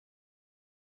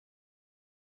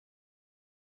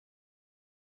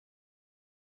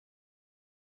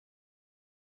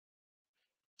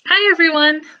Hi,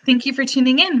 everyone. Thank you for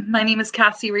tuning in. My name is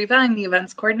Cassie Riva. I'm the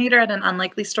events coordinator at an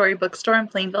Unlikely Story bookstore in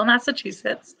Plainville,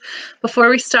 Massachusetts. Before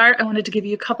we start, I wanted to give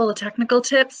you a couple of technical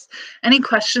tips. Any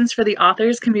questions for the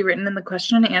authors can be written in the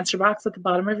question and answer box at the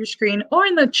bottom of your screen or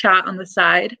in the chat on the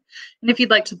side. And if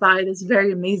you'd like to buy this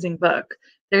very amazing book,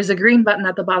 there's a green button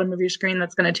at the bottom of your screen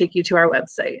that's going to take you to our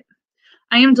website.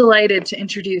 I am delighted to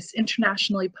introduce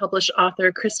internationally published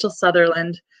author Krystal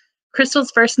Sutherland.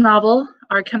 Krystal's first novel,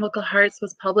 Our Chemical Hearts,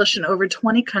 was published in over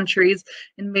 20 countries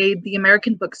and made the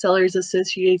American Booksellers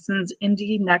Association's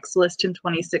Indie Next list in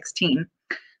 2016.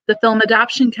 The film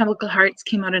adaptation Chemical Hearts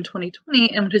came out in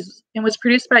 2020 and was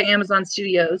produced by Amazon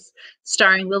Studios,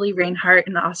 starring Lily Reinhart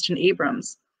and Austin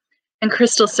Abrams. And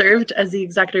Krystal served as the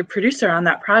executive producer on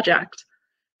that project.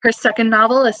 Her second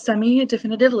novel, A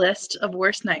Semi-Definitive List of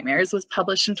Worst Nightmares, was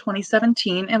published in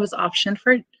 2017 and was optioned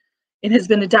for it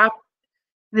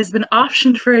has been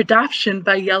optioned for adoption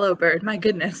by Yellowbird. My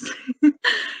goodness.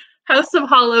 House of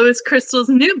Hollow is Krystal's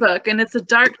new book, and it's a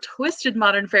dark, twisted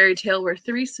modern fairy tale where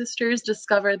three sisters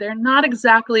discover they're not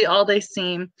exactly all they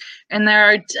seem, and there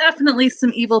are definitely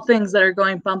some evil things that are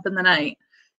going bump in the night.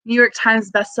 New York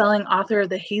Times bestselling author of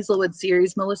the Hazelwood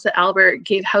series, Melissa Albert,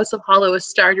 gave House of Hollow a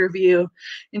starred review,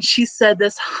 and she said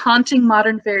this haunting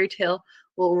modern fairy tale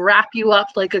will wrap you up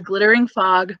like a glittering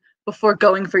fog before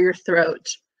going for your throat.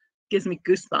 Gives me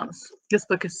goosebumps. This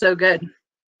book is so good.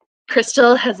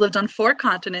 Krystal has lived on 4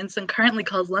 continents and currently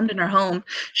calls London her home.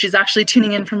 She's actually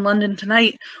tuning in from London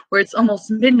tonight, where it's almost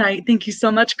midnight. Thank you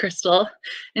so much, Krystal.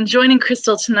 And joining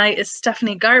Krystal tonight is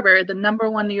Stephanie Garber, the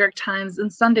 #1 New York Times and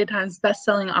Sunday Times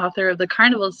bestselling author of the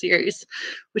CARAVAL series,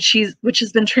 which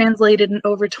has been translated in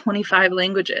over 25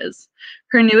 languages.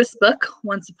 Her newest book,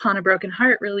 Once Upon a Broken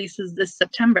Heart, releases this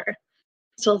September.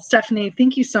 So, Stephanie,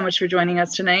 thank you so much for joining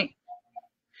us tonight.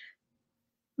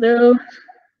 Hello.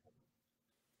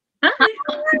 Hi.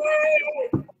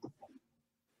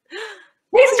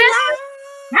 Hey, Steph.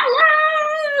 Hello.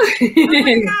 Oh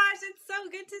my gosh, it's so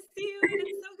good to see you, and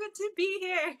it's so good to be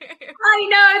here. I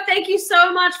know. Thank you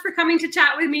so much for coming to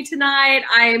chat with me tonight.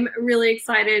 I'm really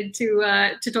excited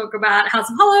to talk about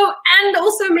House of Hollow and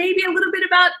also maybe a little bit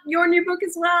about your new book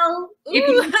as well. Ooh. If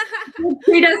you could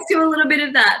treat us to a little bit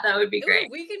of that, that would be great.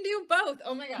 Ooh, we can do both.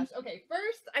 Oh my gosh. Okay,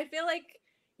 first, I feel like,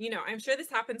 I'm sure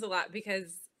this happens a lot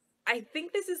because I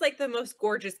think this is like the most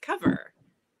gorgeous cover.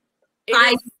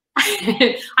 I'm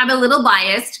a little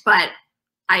biased, but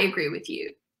I agree with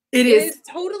you. It is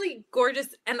totally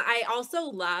gorgeous. And I also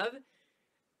love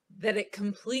that it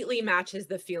completely matches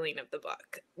the feeling of the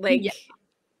book. Like,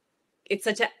 It's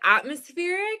such an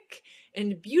atmospheric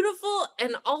and beautiful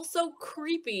and also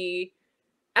creepy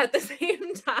at the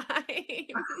same time.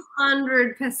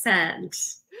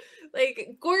 100%.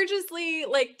 Like, gorgeously,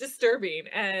 like, disturbing.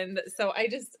 And so I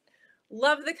just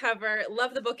love the cover,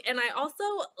 love the book, and I also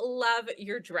love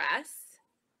your dress.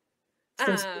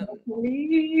 And since,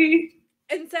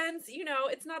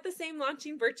 it's not the same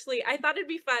launching virtually, I thought it'd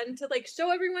be fun to, like, show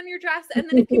everyone your dress, and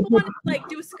then if people want to, like,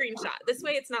 do a screenshot. This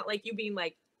way it's not like you being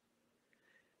like,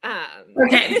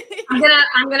 Okay. I'm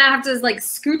gonna have to, like,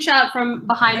 scooch out from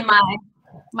behind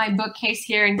my bookcase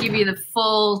here and give you the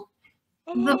full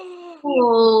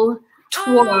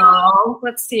twirl.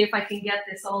 Let's see if I can get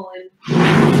this all in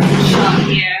shot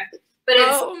here. But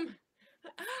it's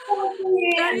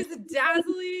that is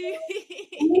dazzling.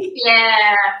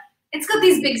 Yeah. It's got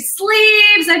these big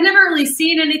sleeves. I've never really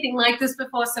seen anything like this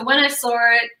before. So when I saw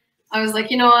it, I was like,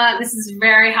 you know what? This is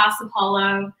very House of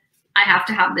Hollow. I have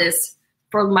to have this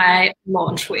for my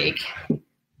launch week.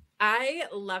 I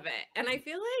love it. And I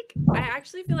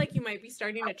actually feel like you might be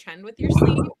starting a trend with your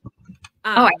sleeve.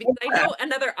 Because I know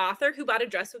another author who bought a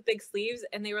dress with big sleeves,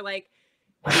 and they were like,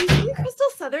 "Have you seen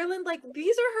Krystal Sutherland? Like,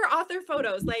 these are her author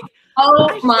photos. Like,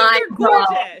 oh my God.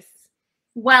 Gorgeous."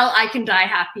 Well, I can die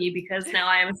happy because now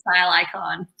I am a style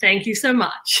icon. Thank you so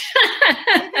much.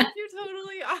 You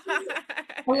totally are.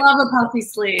 I love a puffy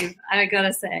sleeve, I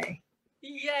gotta say.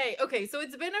 Yay. Okay, so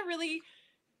it's been a really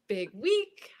big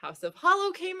week. House of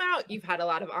Hollow came out. You've had a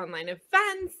lot of online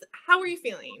events. How are you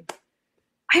feeling?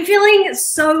 I'm feeling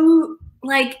so,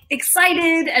 like,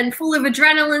 excited and full of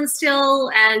adrenaline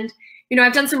still. And,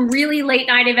 I've done some really late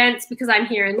night events because I'm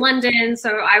here in London.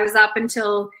 So I was up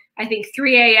until, I think,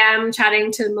 3 a.m.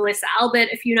 chatting to Melissa Albert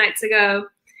a few nights ago.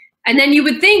 And then you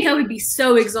would think I would be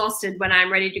so exhausted when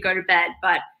I'm ready to go to bed.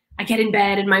 But I get in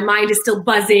bed and my mind is still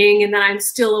buzzing. And then I'm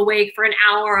still awake for an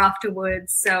hour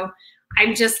afterwards. So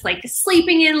I'm just, like,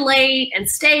 sleeping in late and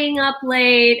staying up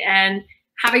late and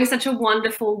having such a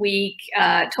wonderful week,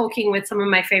 talking with some of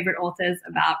my favorite authors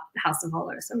about House of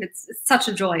Hollow. So it's such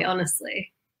a joy,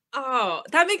 honestly. Oh,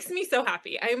 that makes me so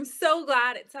happy. I am so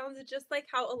glad. It sounds just like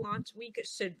how a launch week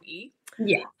should be.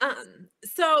 Yeah.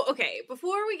 So, okay,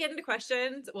 before we get into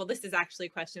questions, well, this is actually a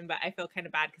question, but I feel kind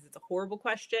of bad because it's a horrible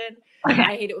question. Okay.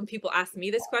 I hate it when people ask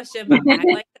me this question, but I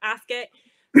like to ask it.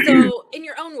 So, in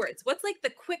your own words, what's like the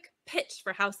quick pitch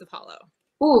for House of Hollow?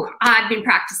 Oh, I've been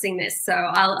practicing this, so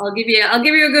I'll give you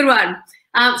a good one.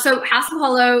 So House of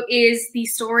Hollow is the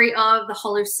story of the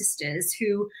Hollow sisters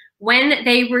who, when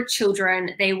they were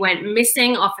children, they went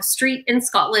missing off a street in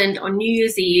Scotland on New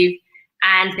Year's Eve,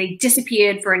 and they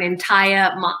disappeared for an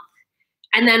entire month.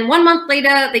 And then 1 month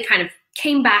later, they kind of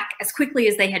came back as quickly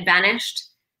as they had vanished,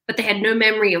 but they had no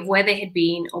memory of where they had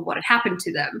been or what had happened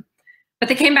to them. But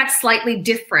they came back slightly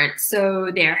different. So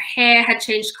their hair had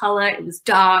changed color. It was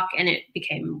dark and it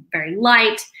became very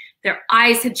light. Their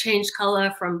eyes had changed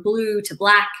color from blue to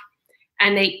black.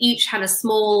 And they each had a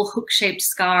small hook-shaped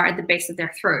scar at the base of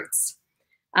their throats.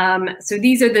 So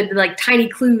these are the like tiny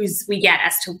clues we get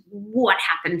as to what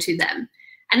happened to them.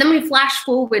 And then we flash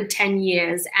forward 10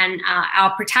 years and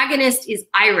our protagonist is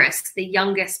Iris, the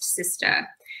youngest sister.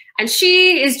 And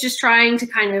she is just trying to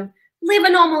kind of live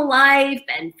a normal life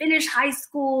and finish high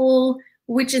school,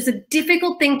 which is a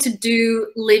difficult thing to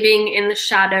do living in the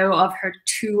shadow of her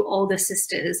two older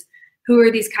sisters, who are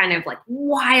these kind of like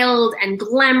wild and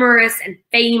glamorous and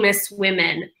famous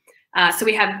women. So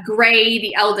we have Gray,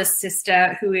 the eldest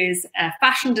sister, who is a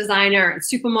fashion designer and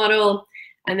supermodel,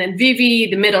 and then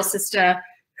Vivi, the middle sister,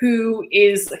 who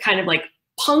is a kind of like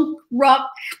punk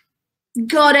rock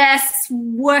goddess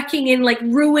working in like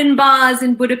ruin bars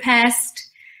in Budapest.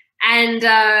 And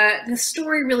the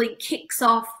story really kicks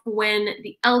off when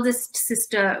the eldest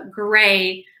sister,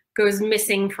 Gray, goes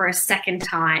missing for a second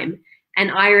time. And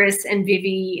Iris and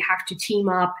Vivi have to team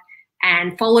up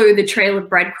and follow the trail of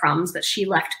breadcrumbs that she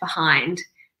left behind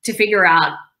to figure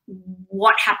out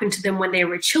what happened to them when they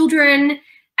were children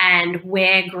and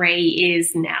where Gray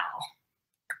is now.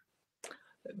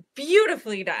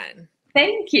 Beautifully done.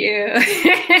 Thank you.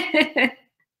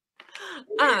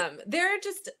 They're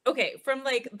just, okay, from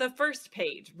like the first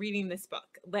page reading this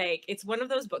book, like it's one of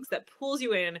those books that pulls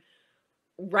you in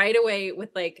right away with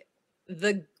like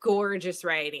the gorgeous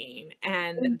writing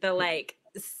and the like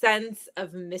sense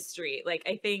of mystery. Like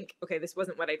I think, okay, this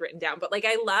wasn't what I'd written down, but like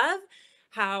I love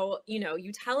how, you know,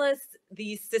 you tell us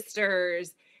these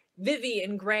sisters, Vivi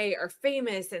and Gray, are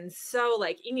famous and so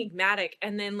like enigmatic,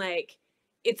 and then like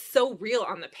it's so real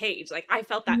on the page. Like I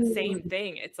felt that same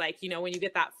thing. It's like, you know, when you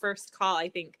get that first call, I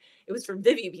think it was from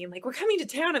Vivi being like, we're coming to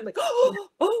town. I'm like,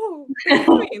 oh, they're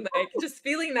coming. Like just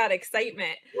feeling that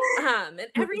excitement. And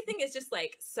everything is just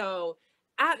like so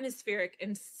atmospheric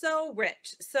and so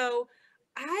rich. So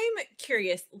I'm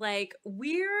curious, like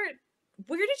where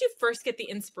did you first get the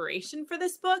inspiration for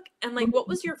this book? And like, what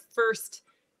was your first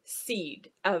seed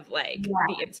of like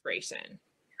the inspiration?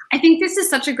 I think this is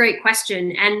such a great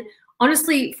question. And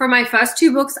honestly, for my first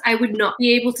two books, I would not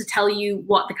be able to tell you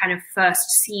what the kind of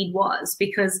first seed was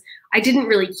because I didn't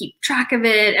really keep track of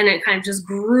it and it kind of just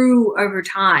grew over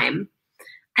time.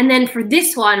 And then for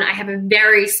this one, I have a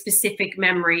very specific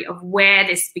memory of where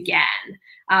this began,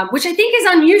 which I think is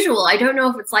unusual. I don't know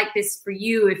if it's like this for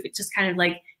you, if it just kind of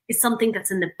like is something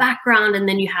that's in the background and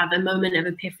then you have a moment of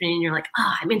epiphany and you're like,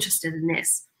 ah, I'm interested in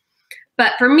this.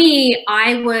 But for me,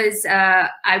 I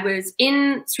was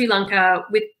in Sri Lanka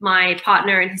with my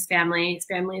partner and his family. His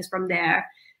family is from there.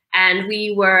 And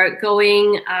we were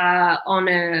going on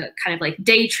a kind of like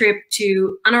day trip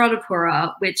to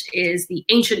Anuradhapura, which is the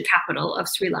ancient capital of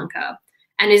Sri Lanka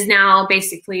and is now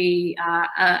basically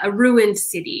a ruined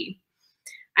city.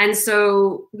 And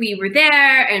so we were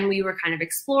there and we were kind of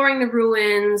exploring the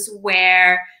ruins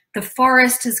where the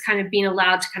forest has kind of been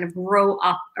allowed to kind of grow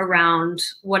up around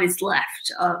what is left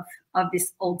of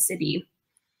this old city.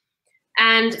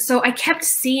 And so I kept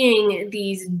seeing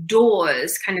these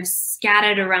doors kind of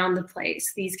scattered around the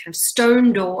place, these kind of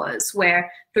stone doors where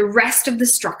the rest of the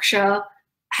structure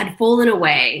had fallen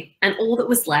away and all that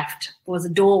was left was a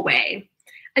doorway.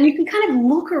 And you can kind of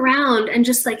look around and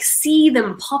just like see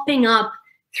them popping up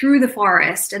through the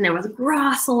forest, and there was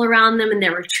grass all around them and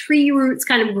there were tree roots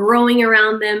kind of growing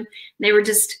around them. They were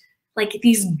just like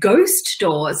these ghost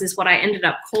doors is what I ended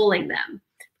up calling them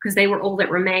because they were all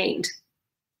that remained.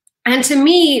 And to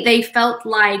me, they felt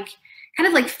like kind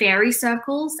of like fairy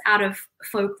circles out of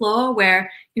folklore where,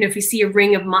 you know, if you see a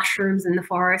ring of mushrooms in the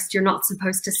forest, you're not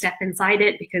supposed to step inside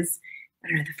it because, I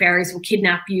don't know, the fairies will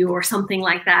kidnap you or something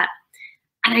like that.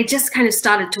 And I just kind of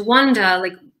started to wonder,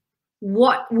 like,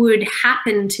 what would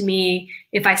happen to me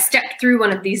if I stepped through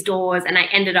one of these doors and I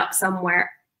ended up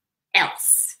somewhere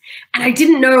else? And I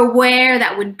didn't know where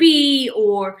that would be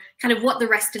or kind of what the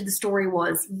rest of the story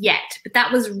was yet, but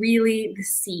that was really the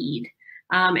seed.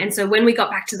 And so when we got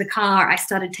back to the car, I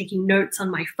started taking notes on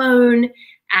my phone,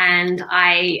 and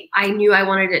I knew I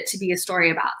wanted it to be a story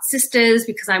about sisters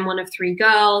because I'm one of 3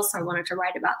 girls, so I wanted to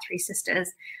write about 3 sisters.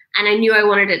 And I knew I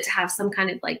wanted it to have some kind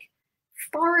of like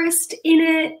forest in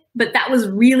it, but that was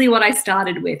really what I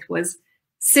started with, was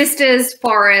sisters,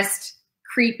 forest,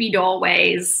 creepy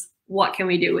doorways. What can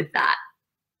we do with that?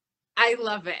 I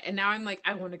love it. And now I'm like,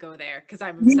 I want to go there because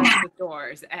I'm obsessed with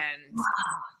doors. And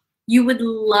you would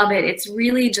love it. It's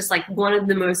really just like one of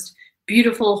the most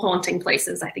beautiful, haunting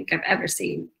places I think I've ever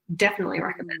seen. Definitely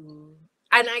recommend.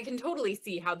 And I can totally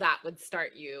see how that would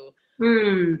start you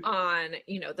on,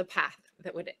 you know, the path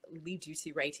that would lead you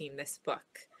to writing this book.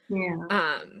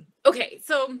 Yeah. Okay,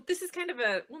 so this is kind of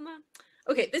a, well, no.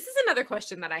 Okay, this is another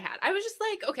question that I had. I was just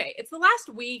like, okay, it's the last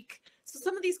week, so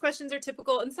some of these questions are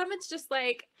typical, and some it's just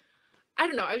like, I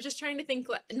don't know. I was just trying to think,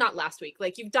 not last week,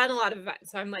 like you've done a lot of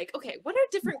events. So I'm like, okay, what are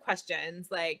different questions,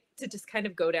 like to just kind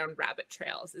of go down rabbit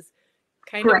trails is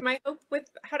kind of my hope with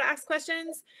how to ask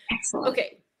questions. Excellent.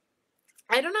 Okay.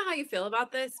 I don't know how you feel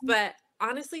about this, but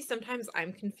honestly, sometimes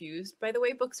I'm confused by the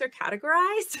way books are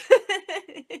categorized.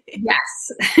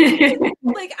 Yes.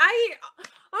 Like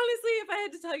honestly, if I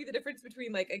had to tell you the difference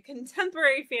between like a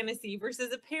contemporary fantasy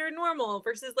versus a paranormal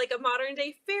versus like a modern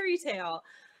day fairy tale,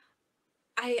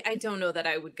 I don't know that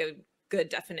I would go good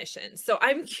definition. So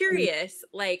I'm curious,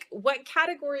 like what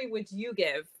category would you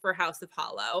give for House of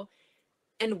Hollow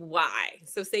and why?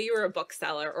 So say you were a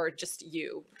bookseller or just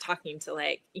you talking to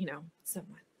like, you know,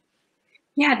 someone.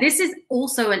 Yeah, this is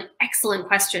also an excellent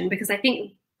question because I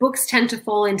think books tend to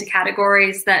fall into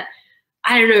categories that,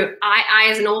 I don't know, I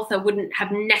as an author wouldn't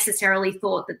have necessarily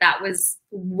thought that that was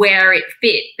where it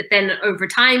fit. But then over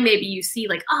time, maybe you see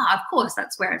like, of course,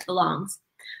 that's where it belongs.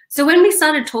 So when we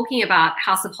started talking about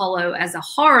House of Hollow as a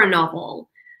horror novel,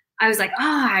 I was like,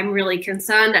 I'm really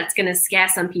concerned that's going to scare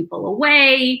some people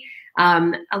away.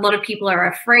 A lot of people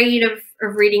are afraid of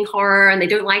reading horror and they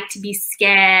don't like to be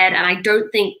scared. And I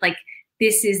don't think like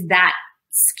this is that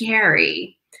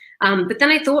scary. But then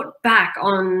I thought back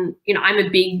on, you know, I'm a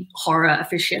big horror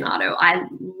aficionado. I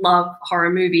love horror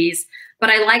movies, but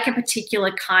I like a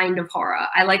particular kind of horror.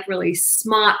 I like really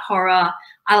smart horror.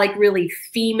 I like really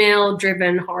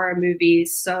female-driven horror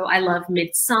movies. So I love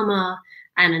Midsummer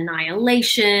and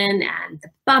Annihilation and The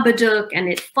Babadook and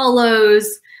It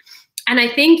Follows. And I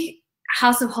think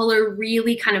House of Hollow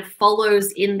really kind of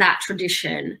follows in that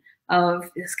tradition of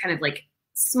this kind of like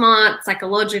smart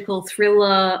psychological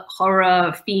thriller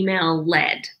horror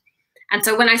female-led. And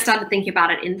so when I started thinking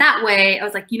about it in that way, I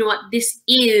was like, you know what, this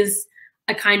is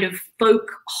a kind of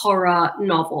folk horror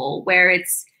novel where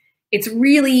it's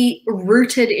really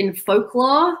rooted in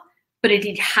folklore, but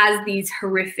it has these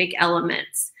horrific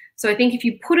elements. So I think if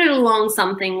you put it along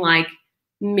something like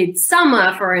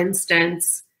Midsummer, for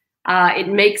instance, it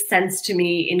makes sense to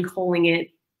me in calling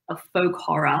it a folk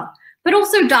horror. But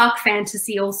also dark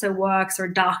fantasy also works, or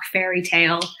dark fairy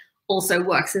tale also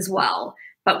works as well.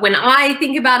 But when I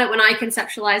think about it, when I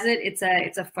conceptualize it, it's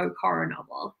a folk horror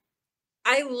novel.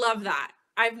 I love that.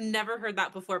 I've never heard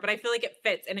that before, but I feel like it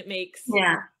fits and it makes.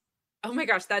 Yeah. Oh my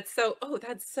gosh, that's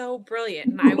so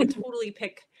brilliant. And I would totally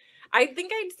pick, I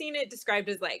think I'd seen it described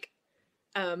as like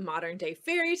a modern day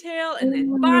fairy tale and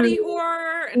then body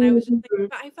horror. And I was just like,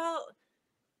 but I felt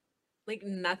like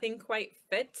nothing quite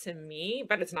fit to me,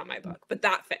 but it's not my book, but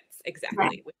that fits exactly.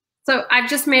 Right. So I've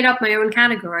just made up my own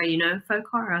category, you know, folk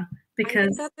horror,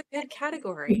 because that's a good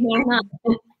category.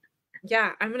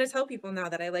 Yeah, I'm going to tell people now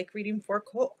that I like reading folk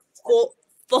horror, except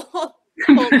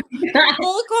apparently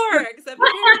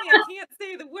I can't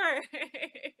say the word.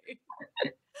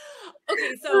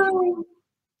 Okay, so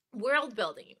world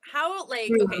building. How,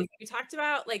 like, okay, you talked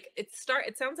about like it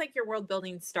sounds like your world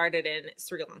building started in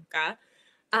Sri Lanka.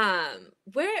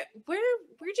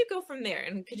 Where'd you go from there?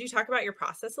 And could you talk about your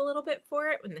process a little bit for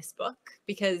it in this book?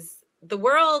 Because the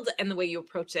world and the way you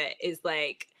approach it is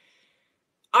like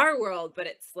our world, but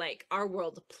it's like our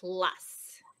world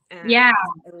plus. And yeah,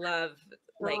 I love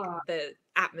like the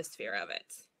atmosphere of it.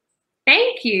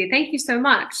 Thank you so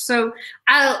much. So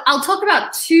I'll talk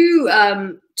about two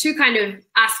kind of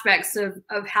aspects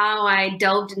of how I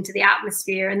delved into the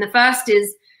atmosphere. And the first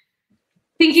is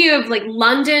thinking of like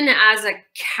London as a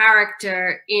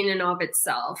character in and of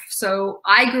itself. So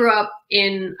I grew up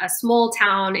in a small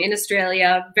town in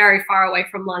Australia, very far away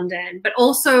from London, but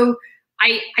also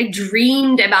I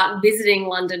dreamed about visiting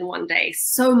London one day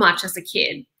so much as a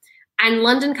kid. And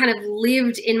London kind of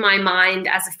lived in my mind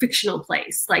as a fictional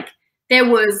place. Like there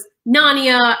was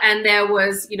Narnia, and there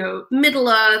was, you know, Middle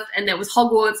Earth, and there was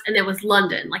Hogwarts, and there was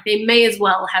London. Like, they may as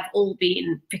well have all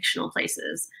been fictional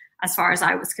places as far as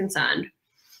I was concerned.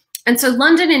 And so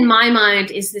London, in my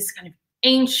mind, is this kind of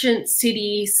ancient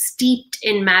city steeped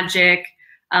in magic,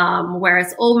 where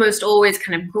it's almost always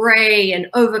kind of gray and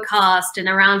overcast, and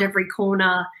around every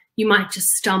corner you might just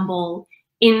stumble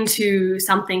into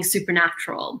something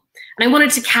supernatural. And I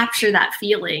wanted to capture that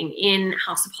feeling in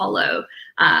House of Hollow,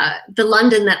 the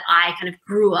London that I kind of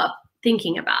grew up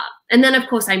thinking about. And then, of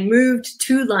course, I moved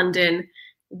to London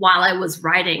while I was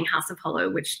writing House of Hollow,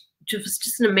 which was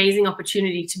just an amazing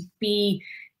opportunity to be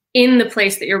in the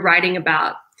place that you're writing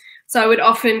about. So I would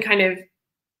often kind of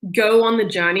go on the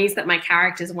journeys that my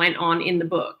characters went on in the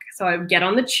book. So I would get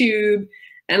on the tube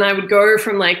and I would go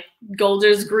from like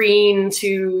Golders Green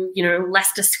to, you know,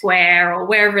 Leicester Square or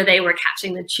wherever they were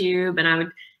catching the tube. And I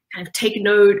would kind of take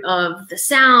note of the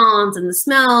sounds and the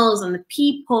smells and the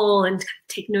people and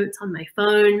take notes on my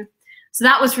phone. So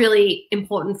that was really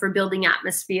important for building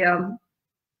atmosphere.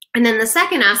 And then the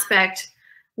second aspect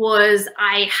was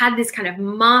I had this kind of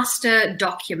master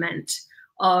document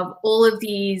of all of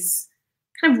these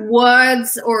kind of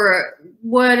words or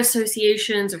word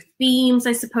associations or themes,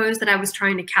 I suppose, that I was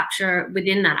trying to capture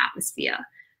within that atmosphere.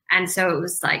 And so it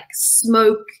was like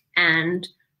smoke and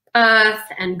earth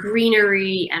and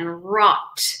greenery and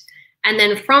rot. And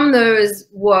then from those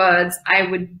words, I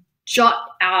would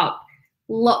jot out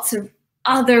lots of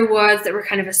other words that were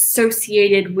kind of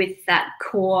associated with that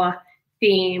core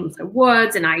theme, so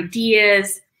words and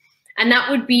ideas. And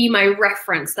that would be my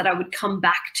reference that I would come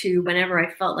back to whenever I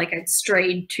felt like I'd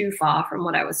strayed too far from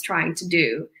what I was trying to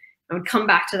do. I would come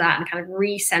back to that and kind of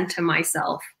recenter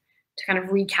myself to kind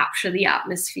of recapture the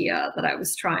atmosphere that I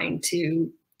was trying to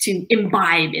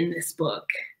imbibe in this book.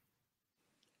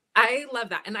 I love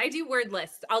that. And I do word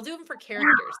lists. I'll do them for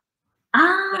characters.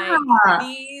 Like,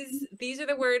 these are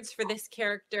the words for this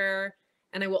character,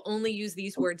 and I will only use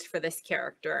these words for this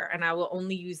character, and I will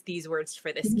only use these words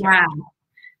for this character.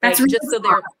 That's like, really just so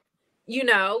they're, you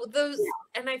know, those.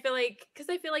 And I feel like, because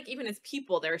I feel like even as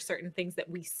people, there are certain things that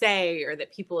we say or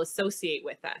that people associate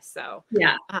with us. So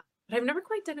yeah, but I've never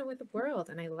quite done it with the world,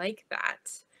 and I like that.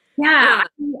 Yeah,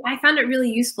 I found it really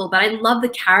useful, but I love the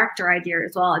character idea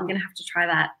as well. I'm gonna have to try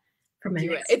that for my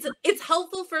next. It's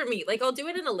helpful for me. Like, I'll do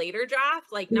it in a later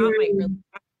draft, like not my early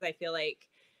draft. I feel like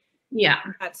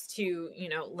that's too, you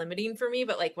know, limiting for me.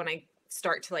 But like when I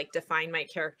start to like define my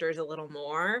characters a little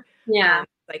more,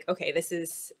 like, okay, this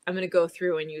is, I'm gonna go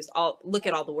through and look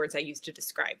at all the words I used to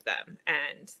describe them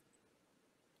and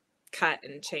cut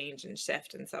and change and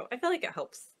shift. And so I feel like it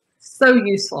helps. So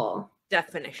useful.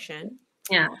 Definition.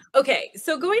 Yeah. Okay,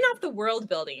 so going off the world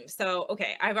building. So,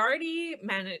 okay, I've already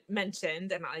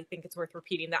mentioned, and I think it's worth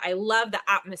repeating, that I love the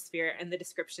atmosphere and the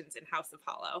descriptions in House of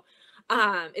Hollow.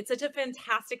 It's such a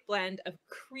fantastic blend of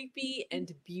creepy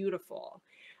and beautiful.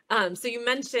 So you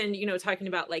mentioned, you know, talking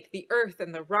about like the earth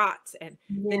and the rot and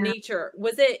the nature.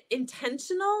 Was it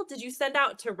intentional? Did you set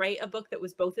out to write a book that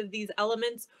was both of these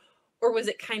elements, or was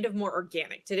it kind of more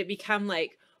organic? Did it become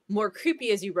like more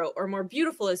creepy as you wrote, or more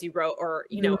beautiful as you wrote, or,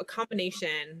 you know, a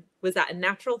combination? Was that a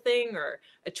natural thing or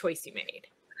a choice you made?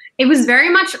 It was very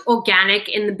much organic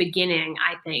in the beginning,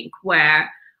 I think, where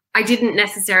I didn't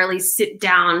necessarily sit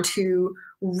down to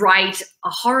write a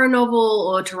horror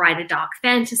novel or to write a dark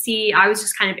fantasy. I was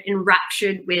just kind of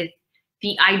enraptured with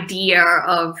the idea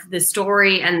of the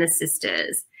story and the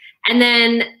sisters. And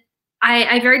then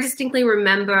I very distinctly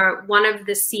remember one of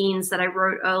the scenes that I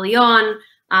wrote early on.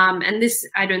 And this,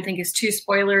 I don't think is too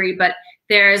spoilery, but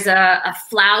there's a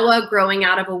flower growing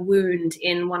out of a wound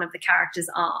in one of the characters'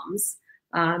 arms.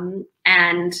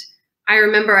 And I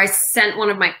remember I sent one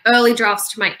of my early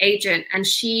drafts to my agent, and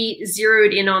she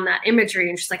zeroed in on that imagery,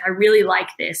 and she's like, I really like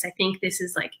this. I think this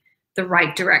is like the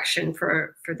right direction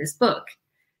for this book.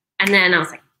 And then I was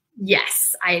like,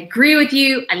 yes, I agree with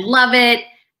you. I love it.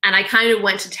 And I kind of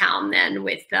went to town then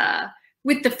with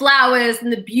the flowers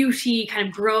and the beauty kind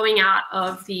of growing out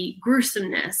of the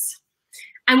gruesomeness.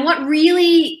 And what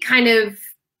really kind of,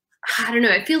 I don't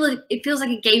know, it feels like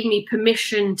it gave me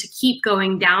permission to keep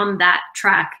going down that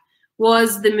track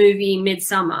was the movie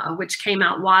Midsummer, which came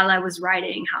out while I was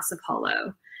writing House of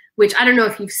Hollow, which I don't know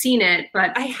if you've seen it,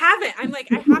 but I haven't. I'm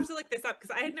like, I have to look this up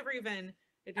because I had never even.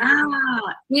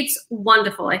 It's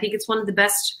wonderful. I think it's one of the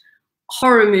best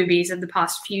horror movies of the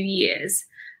past few years.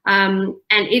 And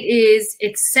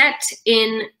it's set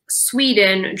in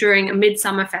Sweden during a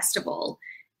midsummer festival.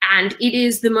 And it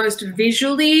is the most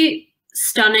visually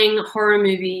stunning horror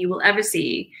movie you will ever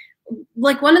see.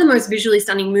 like one of the most visually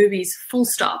stunning movies, full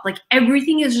stop. Like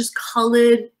everything is just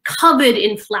covered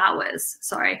in flowers,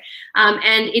 sorry.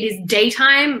 And it is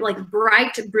daytime, like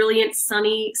bright, brilliant,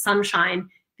 sunny sunshine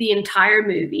the entire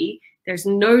movie. There's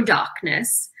no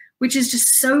darkness, which is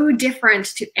just so different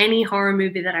to any horror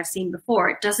movie that I've seen before.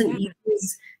 It doesn't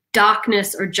use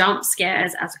darkness or jump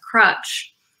scares as a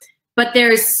crutch. But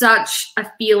there is such a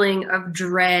feeling of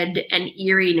dread and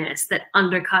eeriness that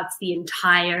undercuts the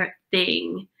entire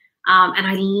thing. And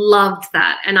I loved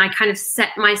that. And I kind of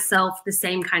set myself the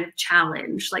same kind of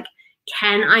challenge. Like,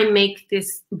 can I make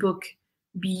this book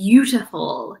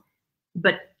beautiful,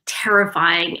 but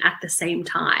terrifying at the same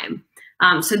time?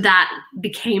 So that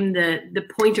became the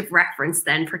point of reference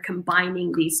then for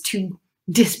combining these two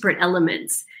disparate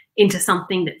elements into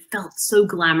something that felt so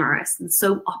glamorous and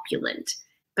so opulent,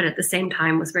 but at the same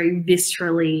time was very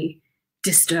viscerally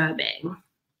disturbing.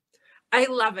 I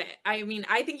love it. I mean,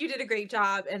 I think you did a great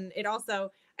job. And it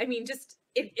also, I mean, just,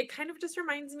 it kind of just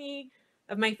reminds me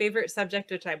of my favorite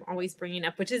subject, which I'm always bringing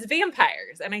up, which is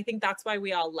vampires. And I think that's why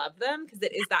we all love them, because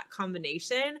it is that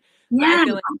combination. Yeah, but I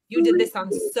feel like you did this on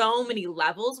so many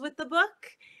levels with the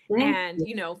book. And,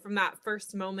 you know, from that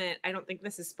first moment, I don't think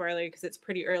this is spoiler because it's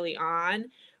pretty early on,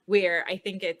 where I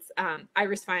think it's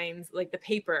Iris finds like the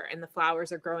paper and the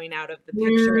flowers are growing out of the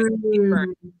picture and the paper.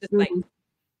 Just like,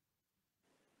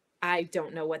 I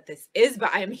don't know what this is,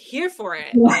 but I'm here for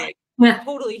it. Like,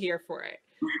 totally here for it.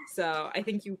 So I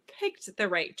think you picked the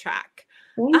right track.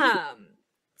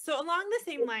 So along the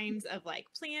same lines of like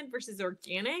planned versus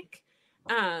organic,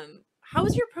 how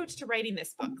was your approach to writing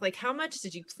this book? Like, how much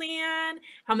did you plan?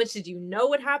 How much did you know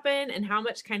would happen? And how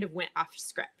much kind of went off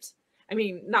script? I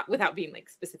mean, not without being like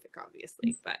specific,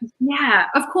 obviously, but. Yeah,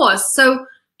 of course. So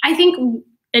I think,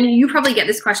 and you probably get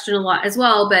this question a lot as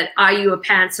well, but are you a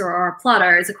pantser or a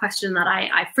plotter is a question that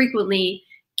I frequently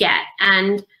get.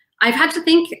 And I've had to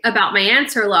think about my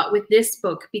answer a lot with this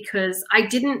book because I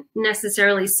didn't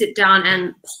necessarily sit down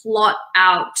and plot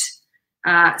out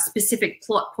specific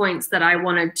plot points that I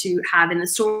wanted to have in the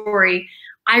story.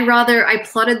 I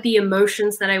plotted the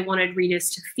emotions that I wanted readers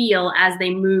to feel as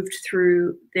they moved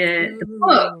through the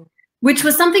book, which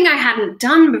was something I hadn't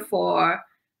done before.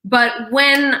 But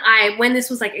when this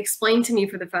was like explained to me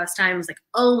for the first time, I was like,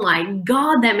 oh my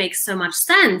God, that makes so much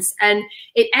sense. And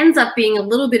it ends up being a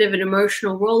little bit of an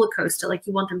emotional roller coaster. Like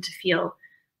you want them to feel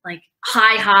like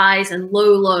high highs and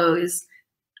low lows,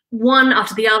 one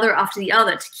after the other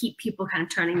to keep people kind of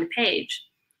turning the page.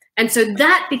 And so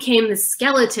that became the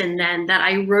skeleton then that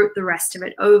I wrote the rest of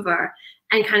it over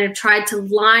and kind of tried to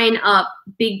line up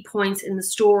big points in the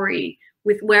story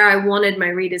with where I wanted my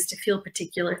readers to feel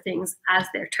particular things as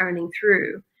they're turning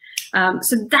through.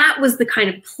 So that was the kind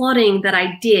of plotting that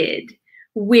I did,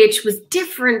 which was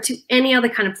different to any other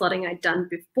kind of plotting I'd done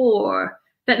before,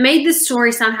 but made the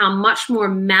story somehow much more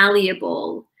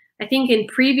malleable. I think in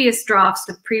previous drafts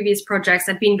of previous projects,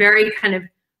 I've been very kind of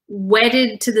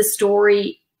wedded to the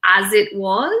story as it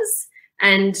was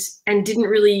and didn't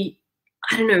really,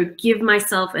 I don't know, give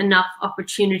myself enough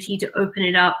opportunity to open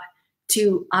it up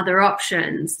to other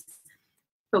options.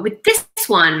 But with this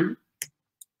one,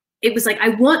 it was like, I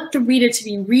want the reader to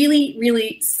be really,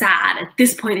 really sad at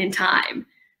this point in time.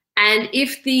 And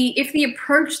if the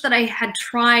approach that I had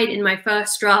tried in my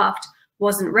first draft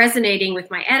wasn't resonating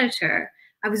with my editor,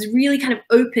 I was really kind of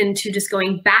open to just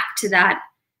going back to that,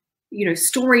 you know,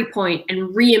 story point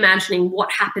and reimagining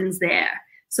what happens there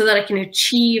so that I can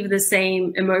achieve the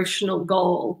same emotional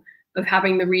goal of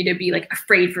having the reader be like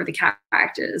afraid for the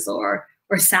characters or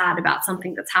sad about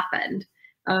something that's happened.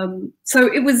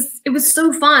 So it was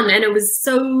so fun and it was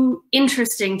so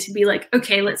interesting to be like,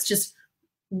 okay, let's just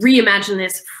reimagine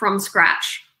this from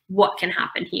scratch. What can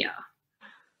happen here?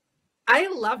 I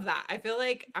love that. I feel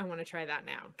like I want to try that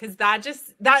now because that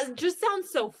just sounds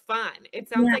so fun. It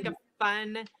sounds like a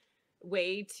fun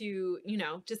way to, you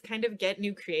know, just kind of get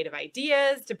new creative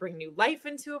ideas, to bring new life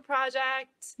into a project.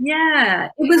 Yeah,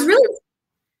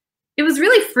 it was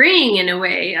really freeing in a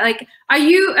way. Like, are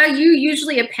you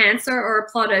usually a pantser or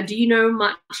a plotter? Do you know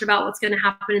much about what's going to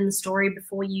happen in the story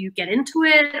before you get into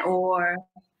it, or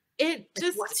it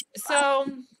just so?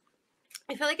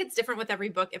 I feel like it's different with every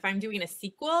book. If I'm doing a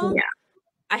sequel,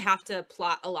 I have to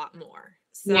plot a lot more.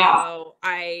 So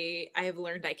I have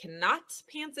learned I cannot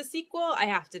pants a sequel. I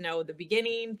have to know the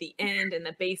beginning, the end, and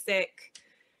the basic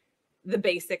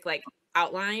like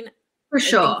outline. For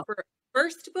sure. For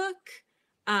first book,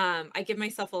 I give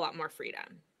myself a lot more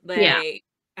freedom. Like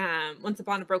Once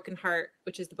Upon a Broken Heart,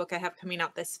 which is the book I have coming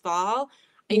out this fall,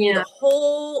 I knew the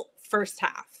whole first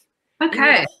half.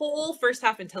 Okay. The whole first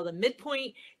half until the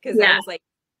midpoint, because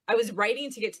I was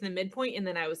writing to get to the midpoint, and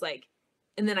then I was like,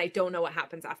 and then I don't know what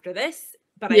happens after this,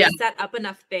 but Yeah. I set up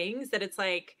enough things that it's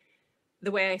like, the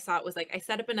way I saw it was like, I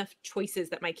set up enough choices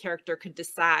that my character could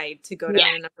decide to go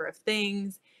down a number of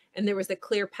things. And there was a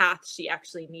clear path she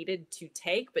actually needed to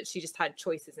take, but she just had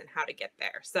choices in how to get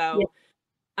there. So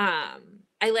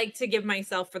I like to give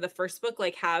myself, for the first book,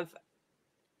 like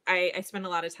I spend a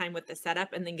lot of time with the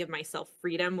setup and then give myself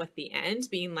freedom with the end,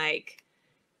 being like,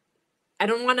 I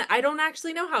don't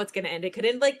actually know how it's going to end. It could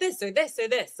end like this or this or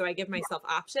this. So I give myself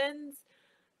options.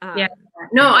 No,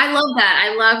 I love that.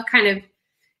 I love kind of,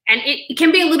 and it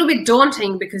can be a little bit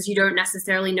daunting because you don't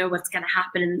necessarily know what's going to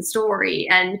happen in the story.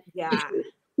 And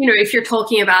if you're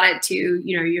talking about it to,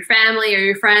 your family or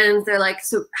your friends, they're like,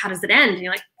 so how does it end? And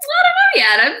you're like, I don't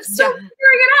know yet. I'm still figuring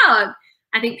it out.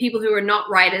 I think people who are not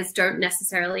writers don't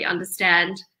necessarily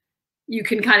understand. You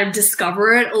can kind of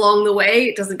discover it along the way.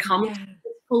 It doesn't come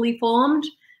fully formed.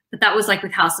 But that was like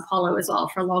with House Apollo as well.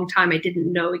 For a long time, I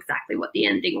didn't know exactly what the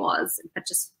ending was, but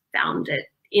just found it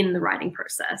in the writing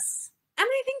process. And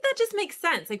I think that just makes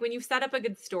sense. Like when you've set up a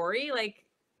good story, like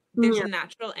there's a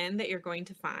natural end that you're going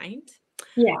to find.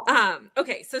 Yeah.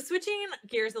 Okay, so switching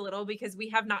gears a little, because we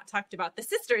have not talked about the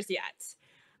sisters yet.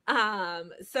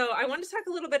 So I want to talk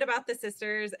a little bit about the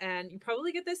sisters, and you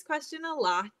probably get this question a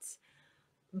lot.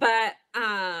 But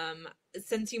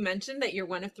since you mentioned that you're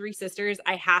one of 3 sisters,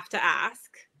 I have to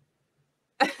ask,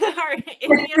 are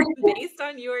any of them based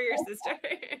on you or your sisters?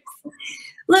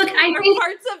 Look, I think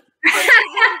parts of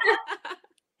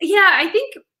I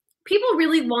think people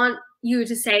really want you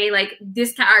to say like,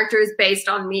 this character is based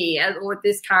on me, or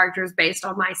this character is based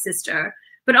on my sister.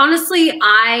 But honestly,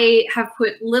 I have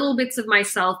put little bits of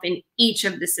myself in each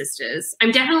of the sisters.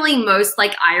 I'm definitely most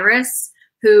like Iris,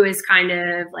 who is kind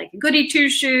of like a goody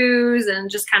two-shoes and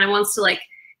just kind of wants to like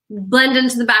blend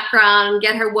into the background,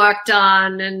 get her work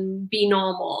done and be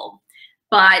normal.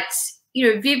 But,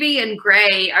 Vivi and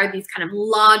Gray are these kind of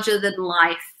larger than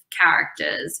life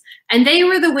characters. And they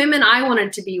were the women I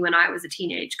wanted to be when I was a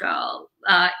teenage girl.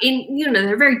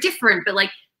 They're very different, but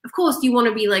like, of course you want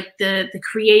to be like the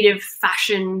creative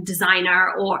fashion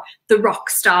designer or the rock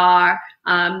star,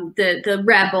 the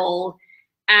rebel.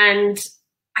 And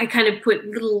I kind of put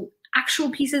little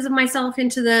actual pieces of myself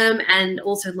into them, and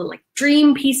also little like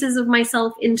dream pieces of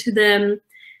myself into them.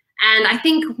 And I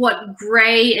think what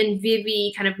Gray and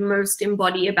Vivi kind of most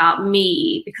embody about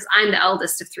me, because I'm the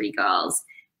eldest of 3 girls,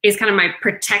 is kind of my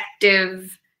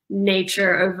protective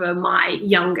nature over my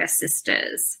younger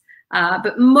sisters.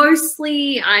 But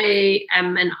mostly I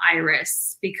am an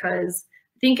Iris, because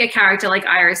I think a character like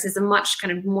Iris is a much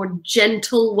kind of more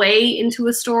gentle way into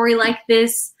a story like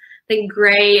this. I think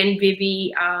Gray and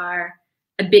Vivi are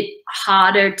a bit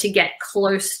harder to get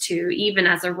close to, even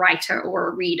as a writer or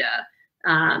a reader.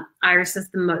 Iris is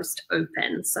the most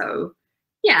open. So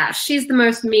yeah, she's the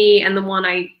most me, and the one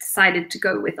I decided to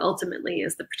go with ultimately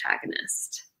as the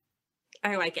protagonist.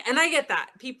 I like it. And I get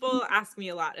that. People ask me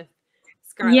a lot if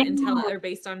Scarlett and Tella are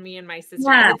based on me and my sister.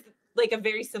 And it's like a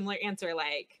very similar answer.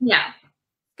 Like,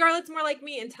 Scarlett's more like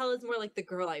me and Tella's more like the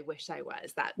girl I wish I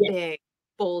was, that big,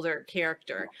 bolder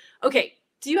character. Okay,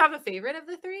 do you have a favorite of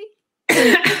the 3?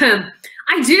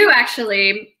 I do,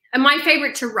 actually. And my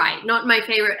favorite to write, not my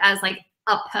favorite as like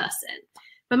a person.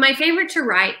 But my favorite to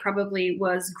write probably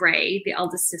was Gray, the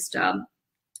eldest sister,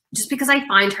 just because I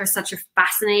find her such a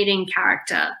fascinating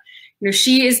character.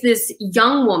 She is this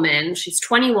young woman. She's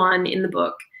 21 in the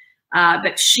book,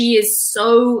 but she is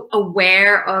so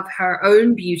aware of her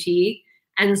own beauty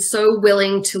and so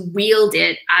willing to wield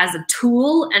it as a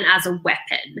tool and as a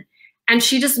weapon. And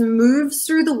she just moves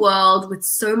through the world with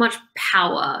so much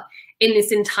power in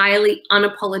this entirely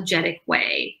unapologetic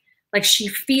way. Like, she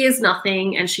fears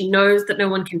nothing and she knows that no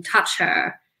one can touch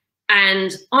her.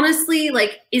 And honestly,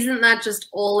 like, isn't that just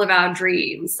all of our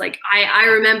dreams? Like, I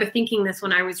remember thinking this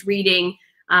when I was reading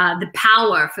The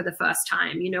Power for the first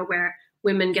time, where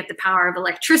women get the power of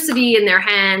electricity in their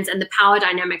hands and the power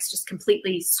dynamics just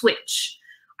completely switch.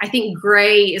 I think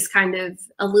Gray is kind of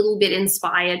a little bit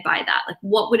inspired by that. Like,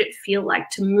 what would it feel like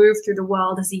to move through the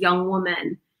world as a young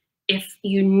woman if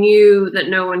you knew that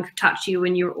no one could touch you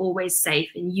and you're always safe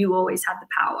and you always had the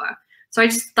power? So I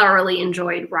just thoroughly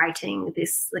enjoyed writing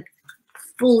this like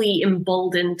fully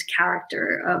emboldened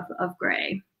character of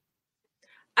Gray.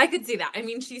 I could see that. I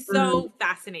mean, she's so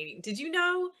fascinating. Did you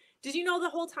know the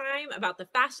whole time about the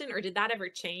fashion, or did that ever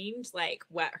change, like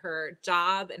what her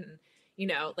job and,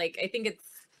 like, I think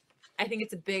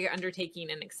it's a big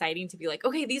undertaking and exciting to be like,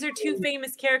 okay, these are 2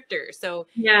 famous characters. So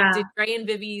did Gray and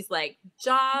Vivi's like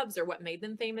jobs or what made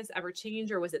them famous ever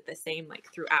change, or was it the same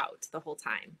like throughout the whole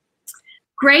time?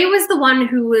 Gray was the one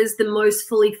who was the most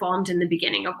fully formed in the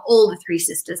beginning of all the 3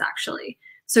 sisters, actually.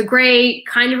 So Grey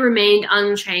kind of remained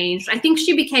unchanged. I think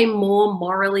she became more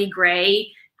morally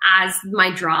Grey as my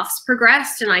drafts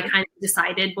progressed, and I kind of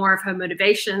decided more of her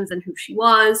motivations and who she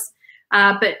was.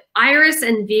 But Iris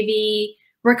and Vivi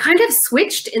were kind of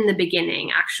switched in the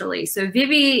beginning, actually. So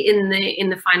Vivi in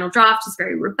the final draft is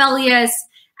very rebellious,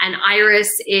 and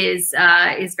Iris is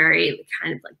very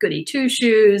kind of like goody two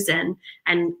shoes and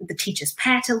the teacher's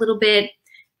pet a little bit.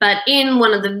 But in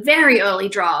one of the very early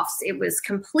drafts, it was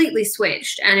completely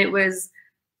switched, and it was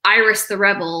Iris the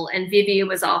rebel, and Vivi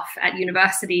was off at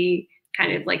university,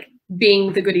 kind of like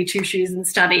being the goody two shoes and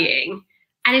studying.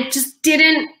 And it just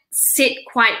didn't sit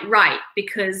quite right,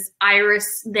 because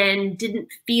Iris then didn't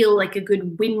feel like a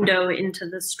good window into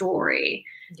the story.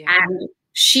 Yeah. And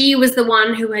she was the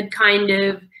one who had kind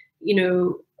of, you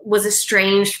know, was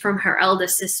estranged from her elder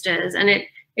sisters, and it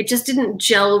just didn't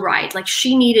gel right. Like,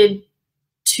 she needed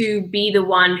to be the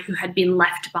one who had been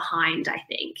left behind, I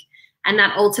think. And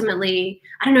that ultimately,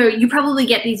 I don't know, you probably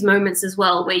get these moments as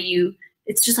well where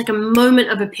it's just like a moment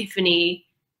of epiphany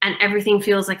and everything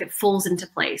feels like it falls into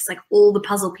place. Like all the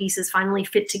puzzle pieces finally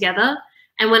fit together.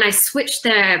 And when I switched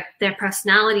their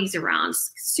personalities around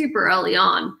super early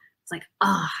on, it's like,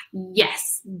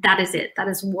 yes, that is it. That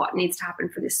is what needs to happen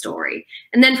for this story.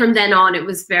 And then from then on, it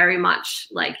was very much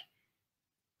like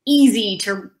easy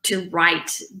to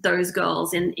write those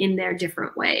girls in their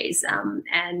different ways.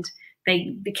 And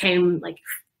they came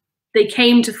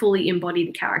to fully embody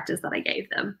the characters that I gave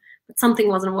them. But something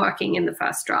wasn't working in the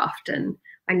first draft, and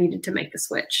I needed to make the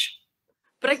switch.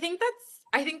 But I think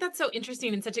that's so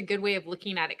interesting and such a good way of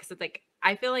looking at it, because it's like,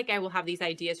 I feel like I will have these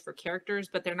ideas for characters,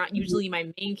 but they're not usually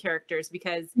my main characters,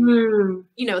 because you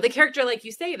know, the character, like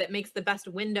you say, that makes the best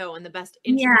window and the best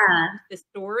intro to the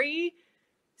story,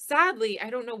 sadly,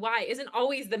 I don't know why, isn't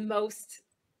always the most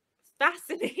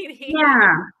fascinating.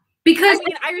 Yeah, because I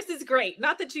mean, Iris is great.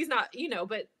 Not that she's not, you know,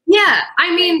 but yeah,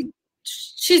 I mean,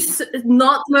 she's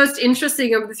not the most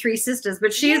interesting of the three sisters,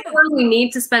 but she's the one we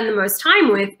need to spend the most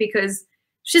time with, because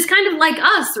she's kind of like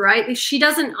us, right? She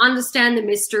doesn't understand the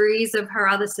mysteries of her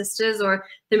other sisters or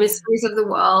the mysteries of the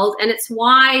world. And it's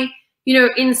why, you know,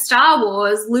 in Star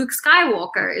Wars, Luke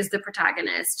Skywalker is the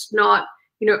protagonist, not,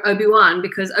 you know, Obi-Wan,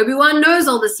 because Obi-Wan knows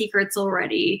all the secrets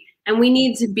already. And we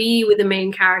need to be with the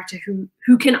main character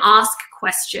who can ask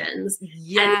questions.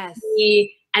 Yes.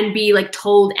 And be like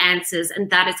told answers. And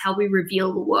that is how we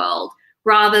reveal the world,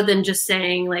 rather than just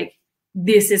saying like,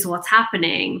 this is what's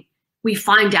happening. We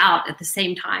find out at the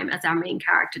same time as our main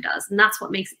character does. And that's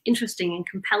what makes it interesting and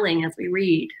compelling as we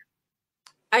read.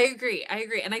 I agree.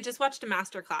 And I just watched a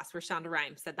masterclass where Shonda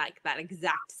Rhimes said like that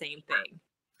exact same thing.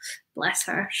 Bless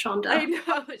her, Shonda. I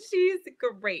know, she's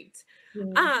great.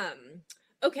 Yeah.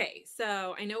 Okay,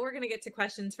 so I know we're going to get to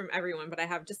questions from everyone, but I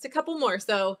have just a couple more.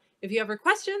 So if you have a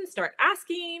question, start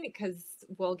asking, because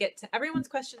we'll get to everyone's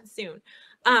questions soon.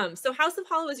 So House of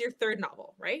Hollow is your third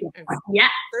novel, right? Yeah.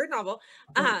 Third novel.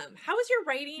 How has your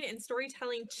writing and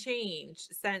storytelling changed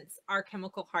since Our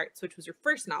Chemical Hearts, which was your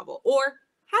first novel, or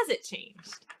has it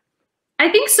changed? I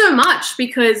think so much,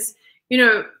 because, you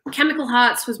know, Chemical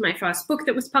Hearts was my first book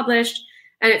that was published,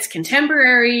 and it's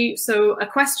contemporary. So a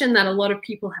question that a lot of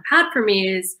people have had for me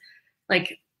is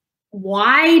like,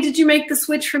 why did you make the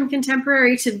switch from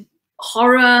contemporary to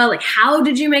horror? Like, how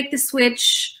did you make the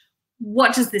switch?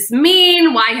 What does this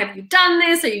mean? Why have you done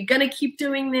this? Are you going to keep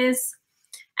doing this?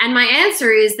 And my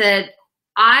answer is that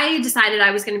I decided I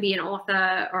was going to be an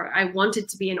author, or I wanted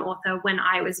to be an author, when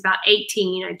I was about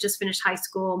 18. I just finished high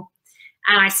school,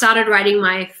 and I started writing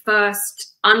my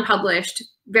first unpublished,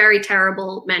 very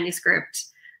terrible manuscript.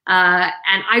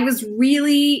 And I was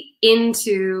really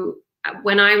into,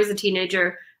 when I was a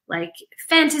teenager, like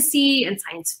fantasy and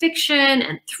science fiction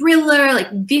and thriller. Like,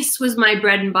 this was my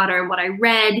bread and butter and what I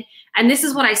read. And this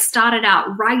is what I started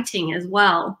out writing as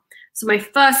well. So my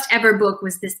first ever book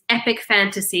was this epic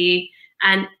fantasy,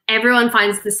 and everyone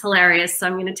finds this hilarious, so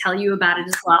I'm going to tell you about it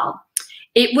as well.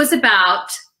 It was about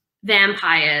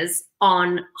vampires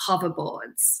on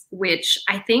hoverboards, which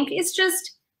I think is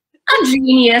just a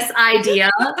genius idea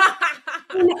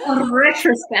in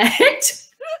retrospect.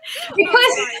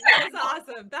 Because that is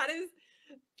awesome. That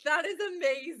is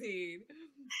amazing.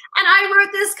 And I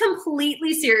wrote this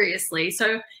completely seriously.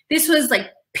 So this was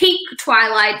like peak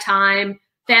Twilight time,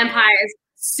 vampires,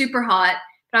 super hot.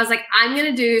 But I was like, I'm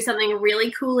going to do something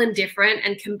really cool and different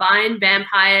and combine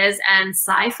vampires and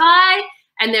sci-fi.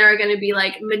 And there are going to be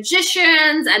like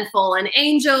magicians and fallen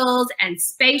angels and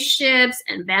spaceships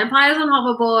and vampires on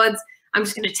hoverboards. I'm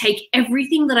just going to take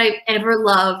everything that I've ever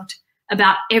loved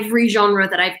about every genre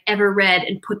that I've ever read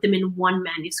and put them in one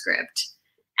manuscript.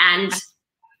 And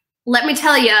let me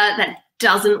tell you, that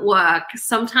doesn't work.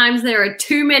 Sometimes there are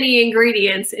too many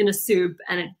ingredients in a soup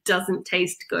and it doesn't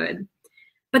taste good.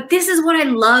 But this is what I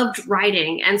loved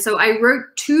writing. And so I wrote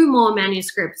 2 more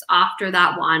manuscripts after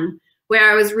that one where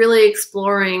I was really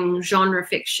exploring genre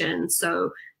fiction.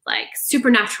 So like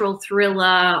supernatural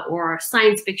thriller or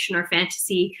science fiction or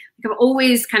fantasy. Like I've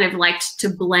always kind of liked to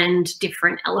blend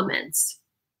different elements.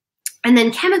 And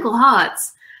then Chemical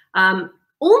Hearts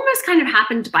almost kind of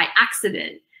happened by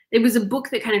accident. It was a book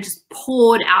that kind of just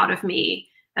poured out of me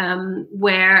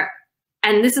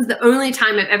and this is the only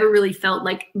time I've ever really felt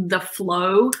like the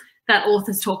flow that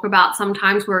authors talk about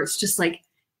sometimes, where it's just like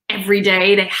every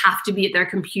day they have to be at their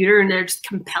computer and they're just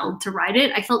compelled to write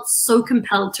it. I felt so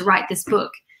compelled to write this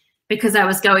book because I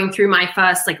was going through my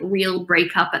first like real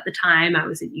breakup at the time. I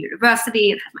was in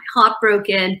university, I had my heart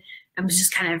broken. I was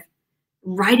just kind of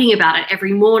writing about it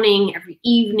every morning, every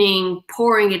evening,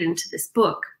 pouring it into this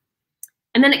book.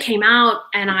 And then it came out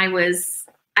and I was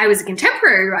a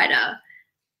contemporary writer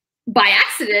by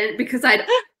accident because I'd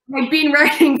been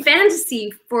writing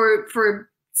fantasy for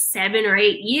 7 or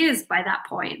 8 years by that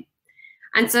point.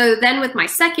 And so then with my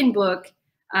second book,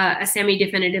 A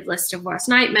Semi-Definitive List of Worst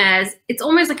Nightmares, it's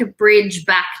almost like a bridge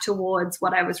back towards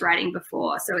what I was writing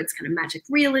before. So it's kind of magic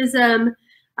realism,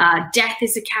 death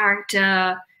is a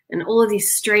character, and all of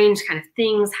these strange kind of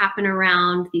things happen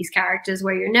around these characters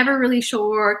where you're never really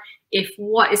sure if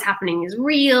what is happening is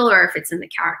real or if it's in the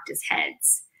characters'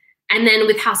 heads. And then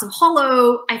with House of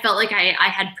Hollow, I felt like I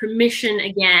had permission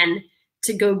again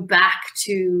to go back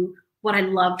to what I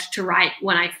loved to write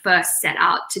when I first set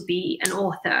out to be an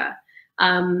author.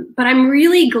 But I'm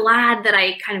really glad that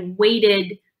I kind of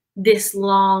waited this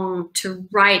long to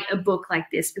write a book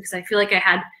like this, because I feel like I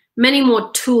had many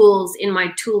more tools in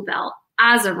my tool belt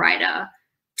as a writer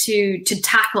to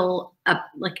tackle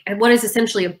what is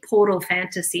essentially a portal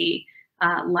fantasy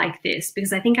like this,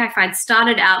 because I think if I'd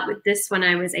started out with this when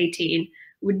I was 18,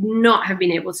 would not have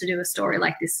been able to do a story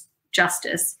like this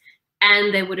justice,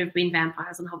 and there would have been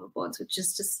vampires on hoverboards, which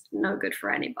is just no good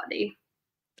for anybody.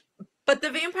 But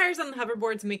the vampires on the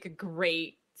hoverboards make a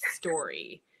great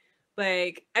story.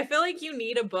 Like, I feel like you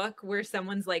need a book where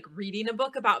someone's like reading a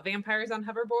book about vampires on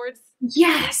hoverboards.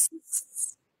 Yes,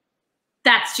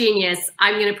 that's genius.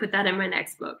 I'm gonna put that in my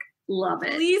next book. Love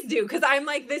it. Please do, because I'm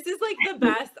like, this is like the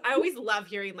best. I always love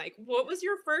hearing like, what was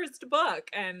your first book?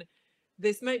 And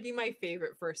this might be my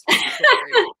favorite first book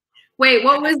story. Wait,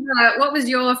 what was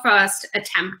your first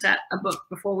attempt at a book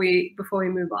before we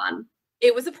move on?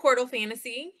 It was a portal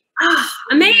fantasy. Ah,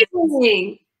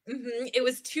 amazing. It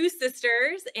was 2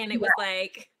 sisters, and it was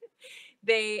like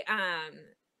they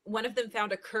one of them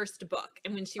found a cursed book,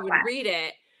 and when she would read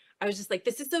it, I was just like,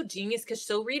 this is so genius, because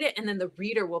she'll read it and then the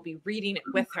reader will be reading it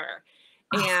with her.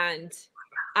 And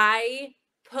I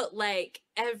put like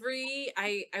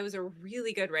I was a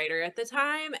really good writer at the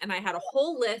time, and I had a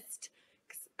whole list.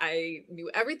 I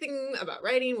knew everything about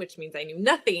writing, which means I knew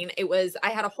nothing. I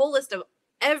had a whole list of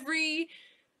every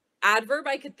adverb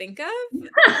I could think of.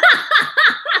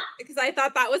 Because I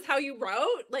thought that was how you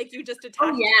wrote. Like, you just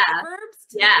attach adverbs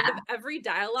to the end of every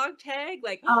dialogue tag.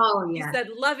 Like, he said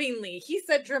lovingly, he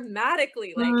said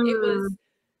dramatically. Like,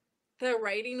 the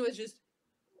writing was just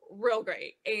real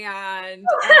great. And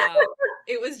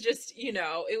it was just, it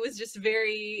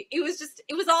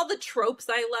was all the tropes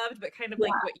I loved, but kind of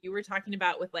like what you were talking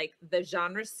about with like the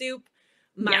genre soup.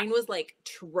 Mine was like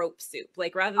trope soup.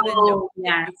 Like, rather than you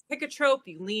pick a trope,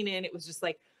 you lean in. It was just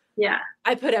like,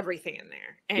 I put everything in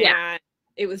there. And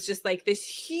it was just like this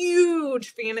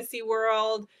huge fantasy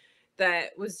world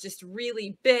that was just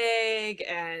really big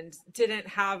and didn't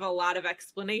have a lot of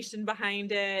explanation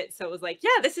behind it. So it was like,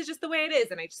 yeah, this is just the way it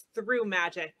is. And I just threw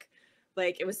magic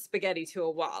like it was spaghetti to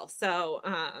a wall. So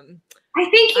I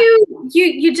think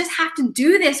you just have to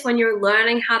do this when you're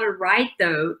learning how to write,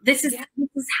 though. This is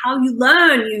how you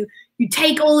learn. You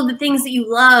take all of the things that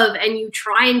you love and you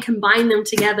try and combine them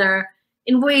together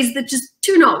in ways that just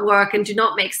do not work and do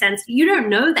not make sense. You don't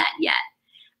know that yet.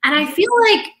 And I feel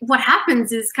like what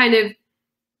happens is kind of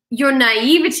your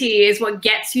naivety is what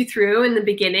gets you through in the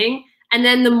beginning. And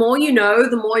then the more you know,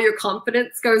 the more your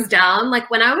confidence goes down. Like,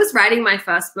 when I was writing my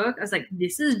first book, I was like,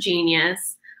 this is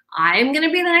genius. I'm going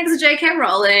to be the next J.K.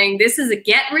 Rowling. This is a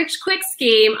get-rich-quick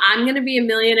scheme. I'm going to be a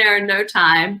millionaire in no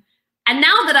time. And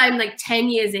now that I'm like 10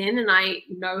 years in and I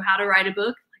know how to write a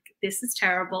book, like, this is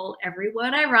terrible. Every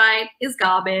word I write is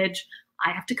garbage.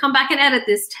 I have to come back and edit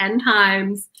this 10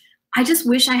 times. I just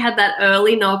wish I had that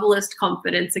early novelist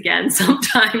confidence again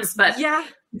sometimes. But yeah.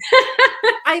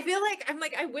 I feel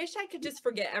like I wish I could just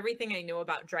forget everything I know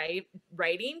about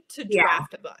writing to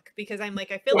draft a book, because I'm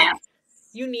like, I feel like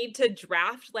you need to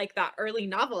draft like that early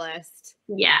novelist.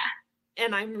 Yeah.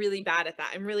 and I'm really bad at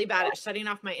that. I'm really bad at shutting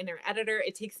off my inner editor.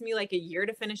 It takes me like a year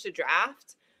to finish a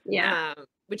draft. Yeah.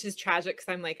 Which is tragic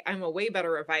because I'm a way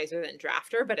better reviser than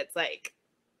drafter, but it's like,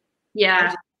 yeah, I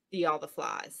just see all the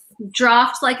flaws.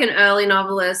 Draft like an early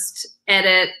novelist,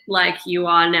 edit like you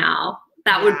are now.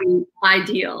 That would be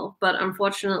ideal, but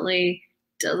unfortunately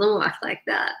doesn't work like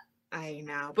that. I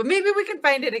know, but maybe we can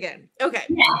find it again. Okay.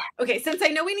 Yeah. Okay, since I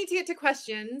know we need to get to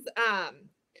questions,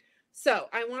 so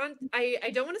I don't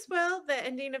want to spoil the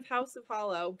ending of House of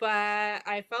Hollow, but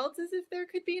I felt as if there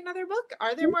could be another book.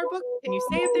 Are there more books? Can you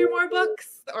say if there are more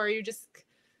books, or are you just?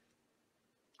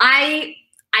 I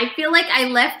feel like I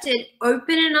left it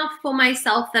open enough for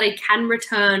myself that I can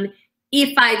return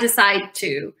if I decide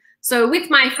to. So with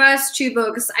my first 2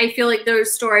 books, I feel like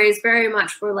those stories very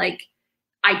much were like,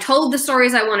 I told the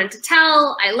stories I wanted to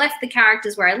tell. I left the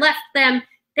characters where I left them.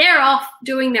 They're off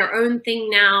doing their own thing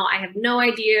now. I have no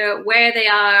idea where they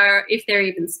are, if they're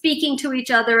even speaking to each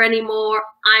other anymore.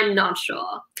 I'm not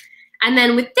sure. And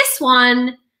then with this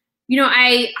one, you know,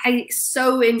 I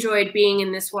so enjoyed being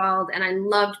in this world, and I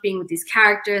loved being with these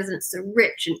characters, and it's so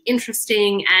rich and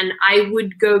interesting, and I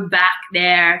would go back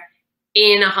there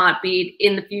in a heartbeat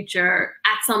in the future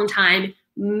at some time,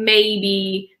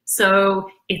 maybe. So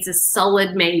it's a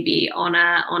solid maybe on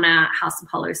a House of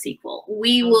Hollow sequel.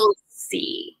 We will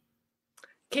see.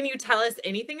 Can you tell us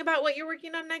anything about what you're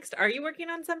working on next? Are you working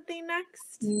on something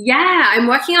next? Yeah, I'm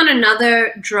working on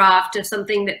another draft of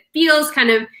something that feels kind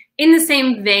of in the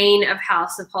same vein of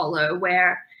House of Hollow,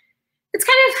 where it's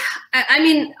kind of, I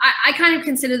mean, I kind of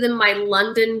consider them my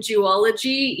London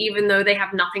duology, even though they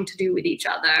have nothing to do with each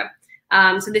other.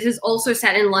 So this is also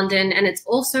set in London, and it's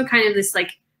also kind of this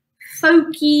like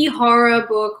folky horror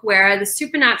book where the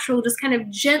supernatural just kind of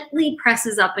gently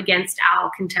presses up against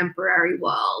our contemporary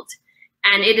world.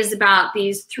 And it is about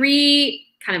these 3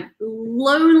 kind of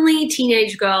lonely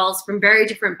teenage girls from very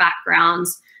different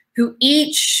backgrounds who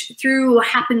each, through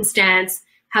happenstance,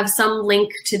 have some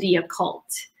link to the occult.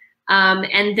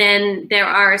 And then there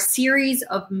are a series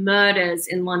of murders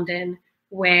in London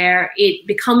where it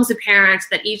becomes apparent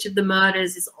that each of the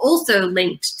murders is also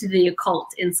linked to the occult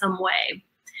in some way.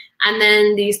 And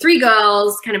then these 3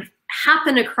 girls kind of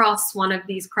happen across one of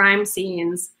these crime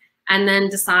scenes and then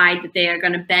decide that they are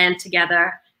going to band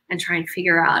together and try and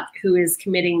figure out who is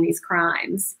committing these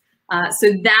crimes.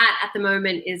 So that at the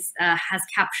moment is has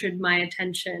captured my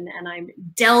attention, and I'm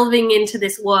delving into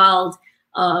this world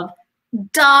of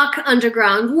dark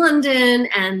underground London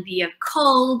and the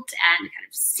occult and kind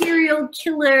of serial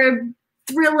killer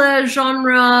thriller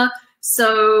genre.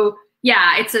 So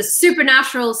yeah, it's a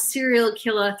supernatural serial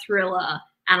killer thriller,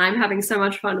 and I'm having so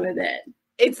much fun with it.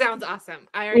 It sounds awesome.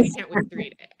 I already can't wait to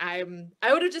read it. I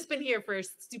would have just been here for a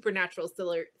supernatural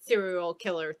serial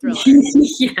killer thriller.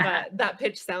 Yeah. But that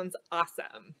pitch sounds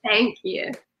awesome. Thank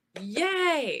you.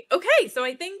 Yay. Okay, so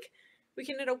I think we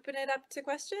can open it up to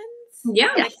questions.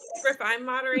 Yeah. Yes. If I'm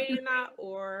moderating that,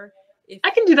 or if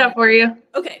I can do that for you.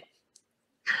 Okay.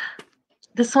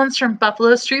 This one's from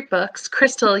Buffalo Street Books.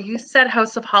 Krystal, you said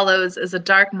House of Hollows is a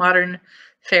dark modern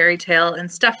fairy tale,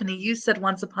 and Stephanie, you said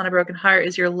Once Upon a Broken Heart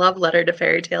is your love letter to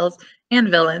fairy tales and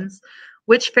villains.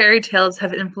 Which fairy tales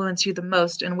have influenced you the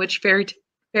most, and which fairy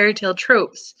tale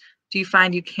tropes do you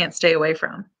find you can't stay away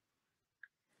from?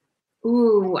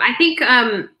 Ooh, I think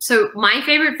so my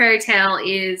favorite fairy tale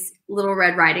is Little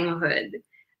Red Riding Hood,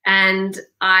 and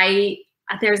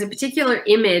there's a particular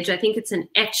image, I think it's an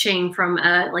etching from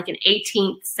like an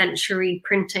 18th century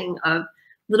printing of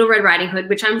Little Red Riding Hood,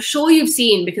 which I'm sure you've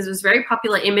seen because it was a very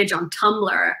popular image on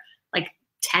Tumblr like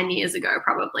 10 years ago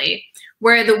probably,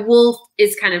 where the wolf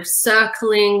is kind of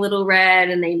circling Little Red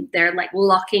and they're like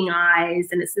locking eyes,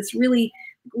 and it's this really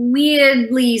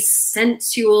weirdly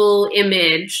sensual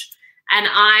image. And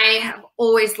I have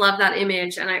always loved that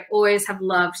image, and I always have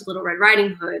loved Little Red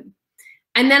Riding Hood.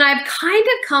 And then I've kind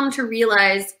of come to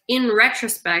realize in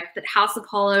retrospect that House of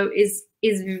Hollow is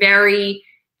very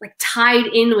like tied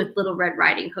in with Little Red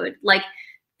Riding Hood. Like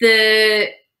the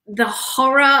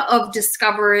horror of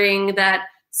discovering that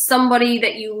somebody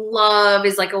that you love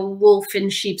is like a wolf in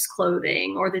sheep's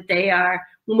clothing, or that they are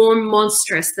more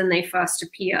monstrous than they first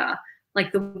appear,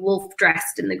 like the wolf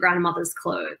dressed in the grandmother's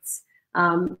clothes.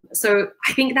 So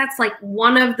I think that's like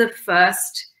one of the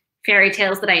first fairy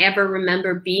tales that I ever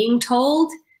remember being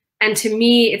told. And to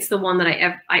me, it's the one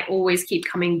that I always keep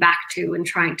coming back to and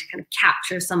trying to kind of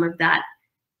capture some of that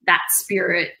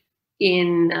spirit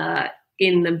in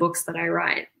the books that I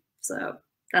write. So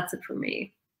that's it for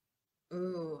me.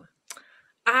 Ooh,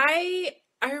 I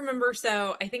remember,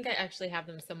 so I think I actually have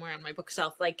them somewhere on my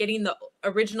bookshelf, like getting the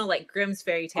original like Grimm's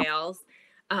fairy tales.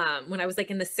 when I was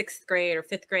like in the 6th grade or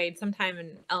 5th grade, sometime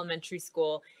in elementary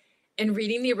school, and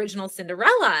reading the original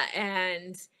Cinderella,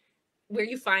 and where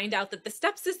you find out that the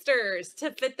stepsisters,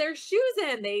 to fit their shoes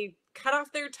in, they cut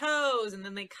off their toes and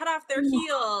then they cut off their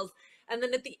heels. And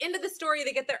then at the end of the story,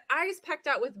 they get their eyes pecked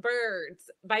out with birds.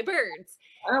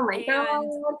 Oh my God.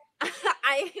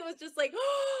 I was just like,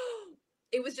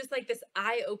 it was just like this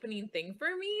eye-opening thing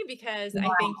for me, because I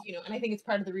think, you know, and I think it's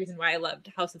part of the reason why I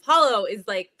loved House of Hollow, is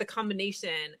like the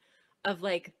combination of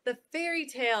like the fairy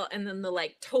tale and then the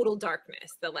like total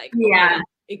darkness, the like,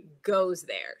 it goes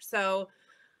there. So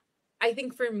I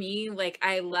think for me, like,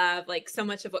 I love like so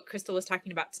much of what Krystal was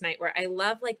talking about tonight, where I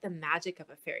love like the magic of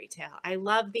a fairy tale. I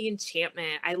love the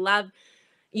enchantment. I love,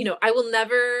 you know, I will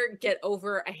never get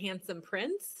over a handsome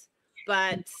prince,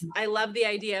 but I love the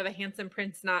idea of a handsome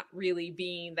prince not really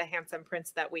being the handsome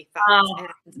prince that we thought.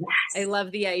 And I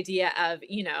love the idea of,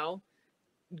 you know,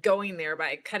 going there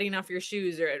by cutting off your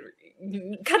shoes or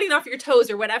cutting off your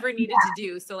toes or whatever needed to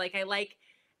do. So like, I like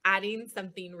adding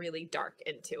something really dark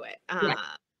into it.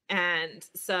 And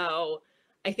so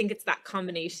I think it's that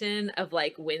combination of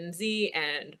like whimsy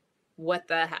and what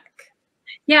the heck.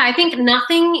 Yeah, I think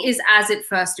nothing is as it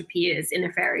first appears in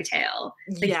a fairy tale.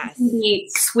 Like, yes. It can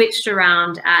be switched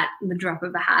around at the drop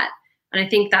of a hat. And I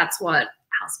think that's what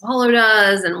House of Hollow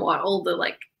does, and what all the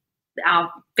like our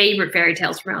favorite fairy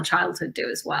tales from our childhood do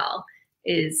as well,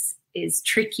 is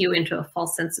trick you into a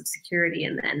false sense of security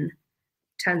and then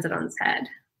turns it on its head.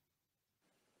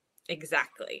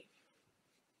 Exactly.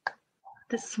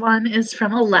 This one is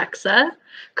from Alexa.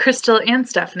 Krystal and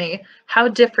Stephanie, how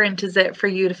different is it for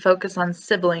you to focus on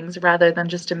siblings rather than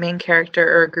just a main character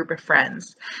or a group of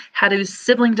friends? How do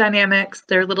sibling dynamics,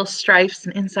 their little strifes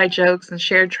and inside jokes and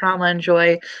shared trauma and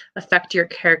joy affect your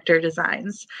character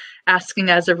designs? Asking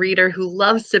as a reader who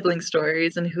loves sibling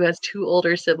stories and who has 2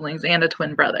 older siblings and a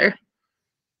twin brother.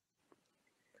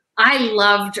 I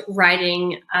loved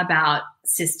writing about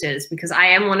sisters because I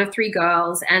am one of 3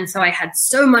 girls. And so I had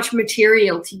so much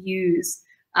material to use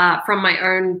from my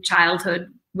own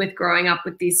childhood with growing up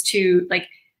with these 2 like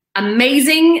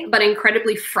amazing but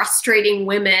incredibly frustrating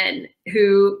women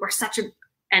who were such a,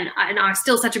 and are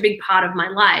still such a big part of my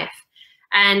life.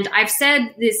 And I've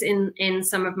said this in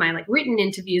some of my like written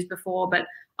interviews before, but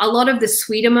a lot of the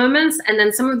sweeter moments and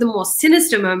then some of the more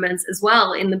sinister moments as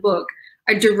well in the book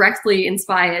are directly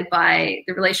inspired by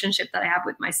the relationship that I have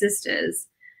with my sisters.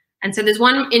 And so there's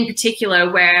one in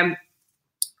particular where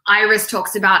Iris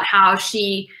talks about how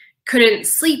she couldn't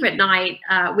sleep at night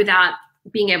without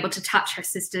being able to touch her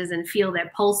sisters and feel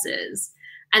their pulses.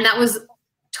 And that was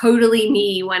totally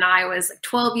me when I was like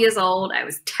 12 years old. I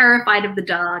was terrified of the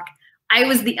dark. I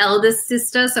was the eldest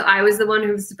sister, so I was the one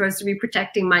who was supposed to be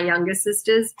protecting my younger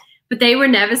sisters, but they were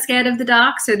never scared of the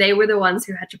dark, so they were the ones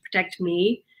who had to protect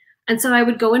me. And so I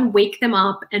would go and wake them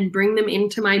up and bring them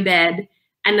into my bed.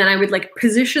 And then I would like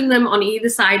position them on either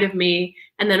side of me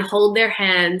and then hold their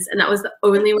hands. And that was the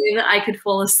only way that I could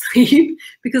fall asleep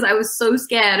because I was so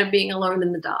scared of being alone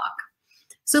in the dark.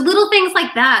 So little things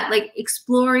like that, like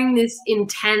exploring this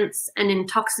intense and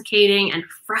intoxicating and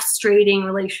frustrating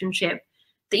relationship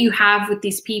that you have with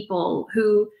these people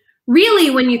who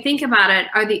really, when you think about it,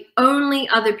 are the only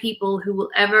other people who will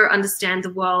ever understand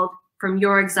the world from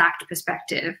your exact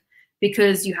perspective.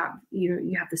 Because you have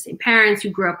the same parents,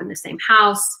 you grew up in the same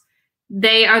house.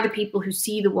 They are the people who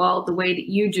see the world the way that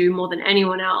you do more than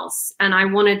anyone else. And I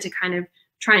wanted to kind of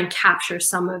try and capture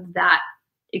some of that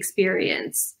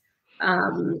experience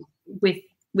with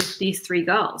these 3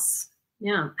 girls.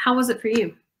 Yeah. How was it for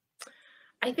you?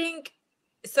 I think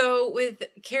so with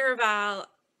CARAVAL,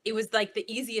 it was like the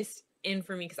easiest in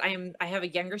for me because I have a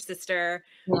younger sister.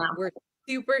 Yeah. We're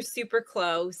super, super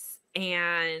close.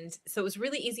 And so it was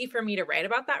really easy for me to write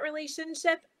about that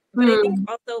relationship. But I think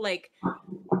also like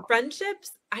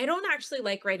friendships, I don't actually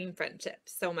like writing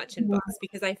friendships so much in books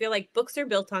because I feel like books are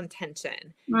built on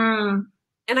tension.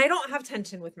 And I don't have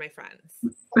tension with my friends.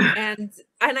 And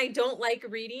I don't like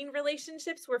reading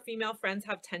relationships where female friends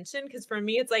have tension because for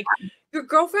me, it's like your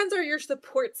girlfriends are your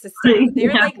support system.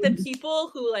 They're like the people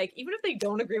who like, even if they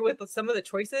don't agree with some of the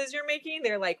choices you're making,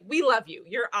 they're like, we love you.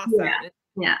 You're awesome.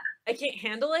 Yeah. I can't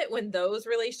handle it when those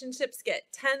relationships get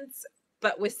tense.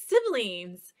 But with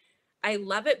siblings, I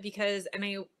love it because, and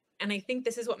I think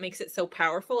this is what makes it so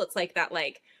powerful. It's like that,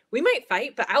 like, we might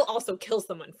fight, but I'll also kill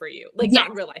someone for you. Like,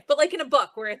 not in real life, but like in a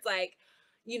book where it's like,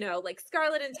 you know, like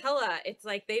Scarlett and Tella, it's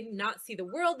like they not see the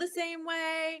world the same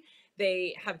way.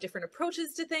 They have different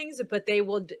approaches to things, but they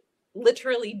will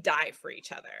literally die for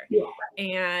each other. Yeah.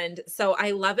 And so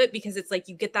I love it because it's like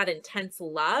you get that intense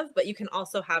love, but you can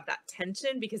also have that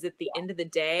tension because at the end of the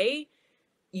day,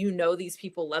 you know these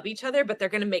people love each other, but they're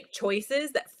going to make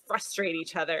choices that frustrate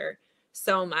each other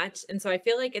so much. And so I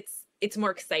feel like it's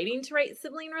more exciting to write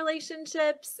sibling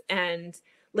relationships. And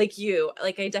like you,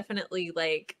 like I definitely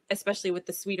like, especially with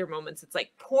the sweeter moments, it's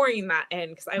like pouring that in,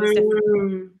 because I was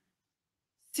definitely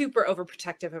super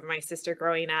overprotective of my sister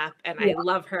growing up, and I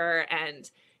love her. And,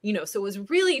 you know, so it was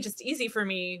really just easy for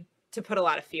me to put a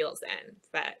lot of feels in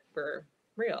that were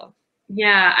real.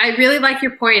 Yeah, I really like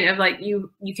your point of like you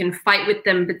can fight with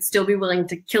them but still be willing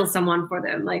to kill someone for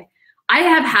them. Like I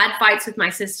have had fights with my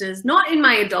sisters, not in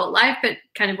my adult life, but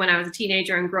kind of when I was a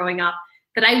teenager and growing up,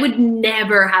 that I would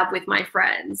never have with my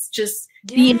friends. Just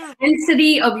the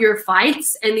intensity of your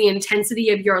fights and the intensity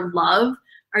of your love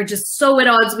are just so at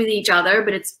odds with each other,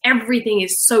 but everything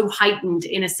is so heightened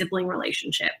in a sibling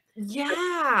relationship.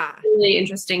 Yeah. It's really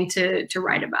interesting to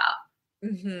write about.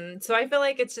 Mm-hmm. So I feel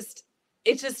like it's just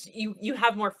you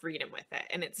have more freedom with it,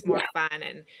 and it's more fun,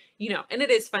 and you know, and it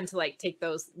is fun to like take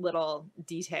those little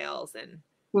details and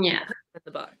put them in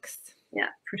the books. Yeah,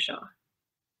 for sure.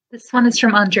 This one is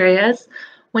from Andreas.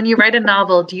 When you write a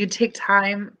novel, do you take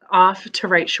time off to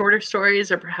write shorter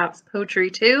stories or perhaps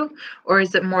poetry too? Or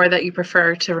is it more that you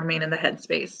prefer to remain in the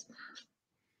headspace?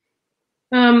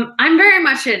 I'm very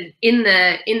much in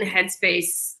the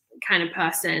headspace kind of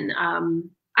person.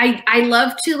 I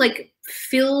love to like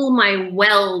fill my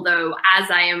well though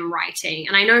as I am writing.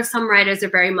 And I know some writers are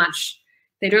very much,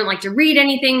 they don't like to read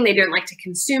anything. They don't like to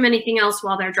consume anything else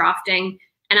while they're drafting.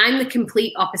 And I'm the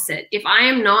complete opposite. If I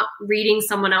am not reading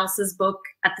someone else's book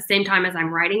at the same time as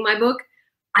I'm writing my book,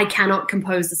 I cannot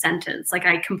compose a sentence. Like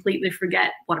I completely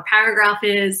forget what a paragraph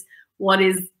is, what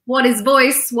is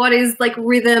voice, what is like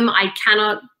rhythm. I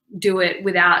cannot do it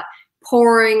without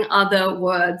pouring other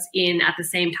words in at the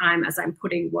same time as I'm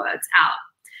putting words out.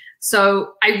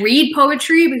 So I read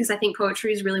poetry because I think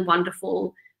poetry is really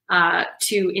wonderful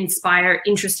to inspire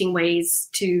interesting ways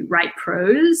to write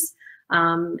prose.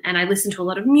 And I listen to a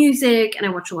lot of music, and I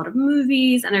watch a lot of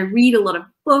movies, and I read a lot of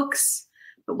books.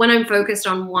 But when I'm focused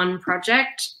on one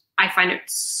project, I find it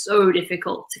so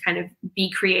difficult to kind of be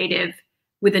creative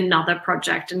with another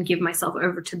project and give myself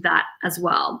over to that as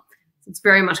well. So it's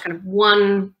very much kind of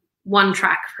one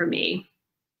track for me.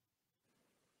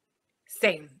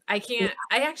 Same. I can't.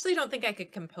 I actually don't think I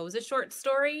could compose a short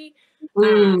story.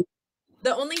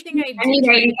 The only thing I need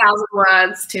 80,000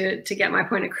 words to get my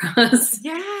point across.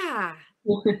 Yeah.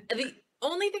 The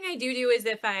only thing I do is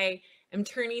if I am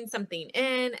turning something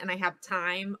in and I have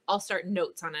time, I'll start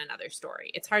notes on another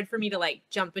story. It's hard for me to like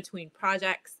jump between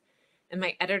projects, and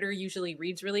my editor usually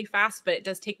reads really fast, but it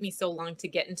does take me so long to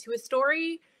get into a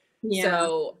story. Yeah.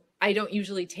 So I don't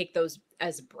usually take those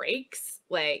as breaks.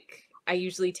 Like I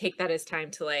usually take that as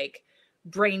time to like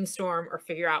brainstorm or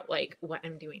figure out like what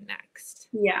I'm doing next.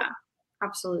 Yeah.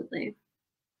 Absolutely.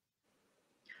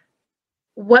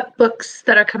 What books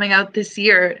that are coming out this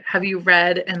year have you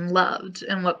read and loved,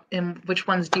 and which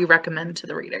ones do you recommend to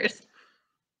the readers?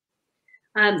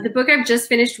 The book I've just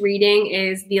finished reading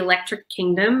is The Electric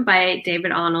Kingdom by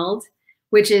David Arnold,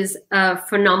 which is a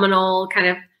phenomenal kind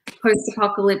of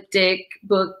post-apocalyptic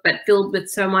book, but filled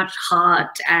with so much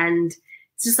heart. And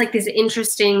it's just like this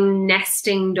interesting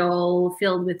nesting doll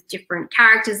filled with different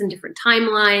characters and different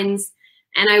timelines.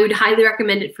 And I would highly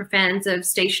recommend it for fans of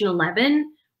Station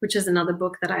 11, which is another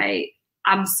book that I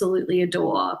absolutely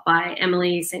adore by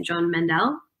Emily St. John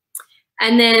Mandel.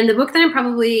 And then the book that I'm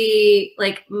probably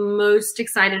like most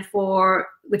excited for,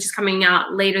 which is coming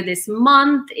out later this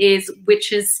month, is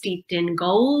Witches Steeped in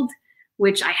Gold,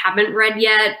 which I haven't read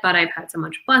yet, but I've heard so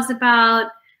much buzz about.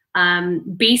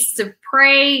 Beasts of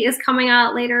Prey is coming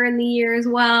out later in the year as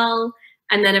well.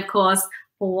 And then, of course,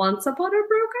 Once Upon a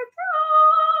Broken Throne,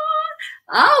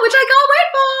 which I can't wait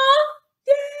for.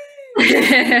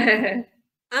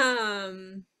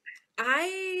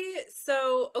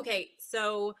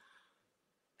 So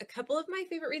a couple of my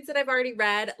favorite reads that I've already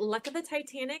read: Luck of the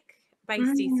Titanic by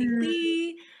Stacey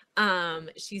Lee.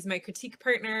 She's my critique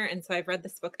partner, and so I've read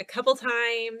this book a couple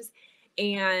times,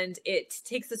 and it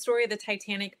takes the story of the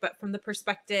Titanic, but from the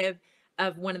perspective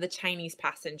of one of the Chinese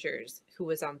passengers who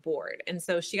was on board. And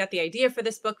so she got the idea for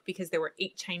this book because there were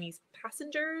 8 Chinese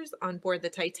passengers on board the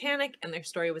Titanic, and their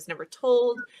story was never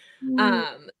told.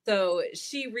 So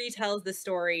she retells the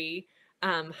story,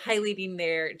 highlighting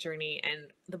their journey,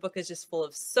 and the book is just full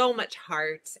of so much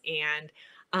heart, and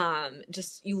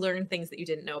just you learn things that you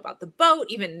didn't know about the boat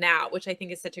even now, which I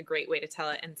think is such a great way to tell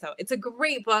it. And so it's a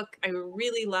great book. I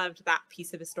really loved that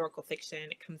piece of historical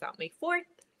fiction. It comes out May 4th.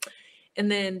 And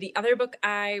then the other book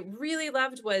I really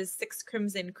loved was 6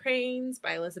 Crimson Cranes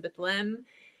by Elizabeth Lim.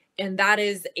 And that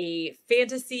is a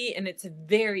fantasy, and it's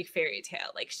very fairy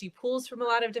tale. Like, she pulls from a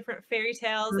lot of different fairy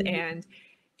tales, and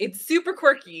it's super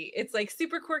quirky. It's like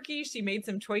super quirky. She made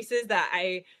some choices that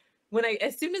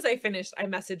as soon as I finished, I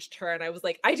messaged her and I was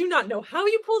like, I do not know how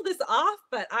you pulled this off,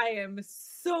 but I am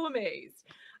so amazed.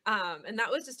 And that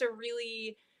was just a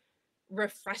really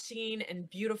refreshing and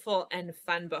beautiful and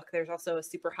fun book. There's also a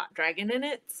super hot dragon in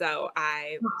it, so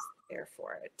I was there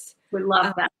for it. We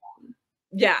love that.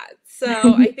 Yeah,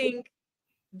 so I think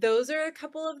those are a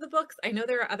couple of the books. I know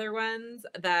there are other ones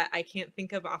that I can't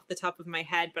think of off the top of my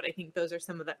head, but I think those are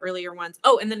some of the earlier ones.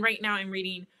 Oh, and then right now I'm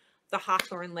reading The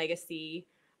Hawthorne Legacy,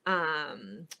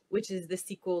 which is the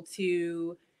sequel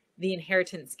to The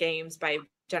Inheritance Games by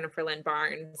Jennifer Lynn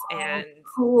Barnes. And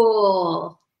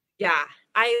cool. Yeah,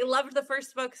 I loved the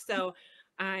first book, so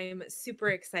I'm super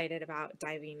excited about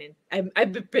diving in.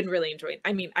 I've been really enjoying,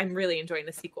 I'm really enjoying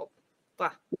the sequel.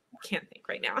 Well, can't think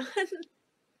right now.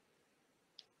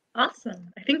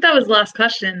 Awesome. I think that was the last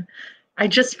question. I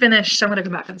just finished, I'm going to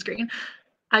come back on screen.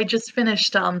 I just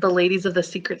finished The Ladies of the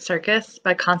Secret Circus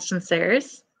by Constance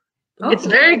Sayers. Oh. It's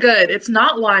very good. It's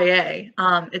not YA.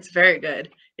 It's very good.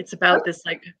 It's about this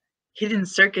like hidden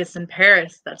circus in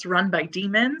Paris that's run by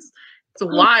demons. It's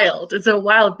wild. It's a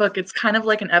wild book. It's kind of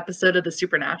like an episode of The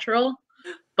Supernatural,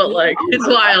 but like it's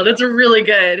wild. It's really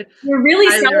good. You're really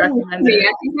selling me.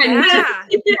 I think I need to.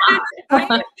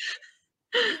 Yeah.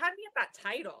 You had me at that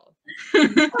title. Oh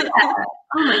my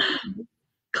God.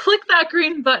 Click that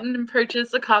green button and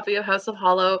purchase a copy of House of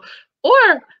Hollow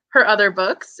or her other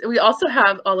books. We also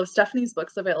have all of Stephanie's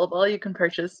books available. You can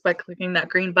purchase by clicking that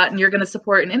green button. You're going to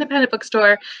support an independent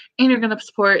bookstore, and you're going to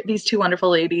support these two wonderful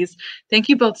ladies. Thank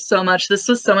you both so much. This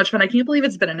was so much fun. I can't believe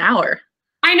it's been an hour.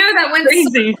 I know, that went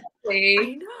crazy. So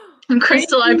quickly. And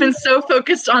Krystal, I've been so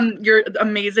focused on your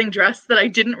amazing dress that I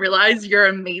didn't realize your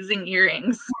amazing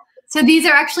earrings. So these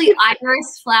are actually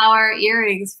iris flower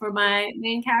earrings for my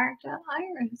main character,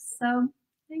 Iris. So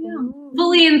there you go.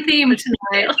 Fully in theme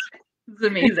tonight. It's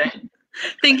amazing.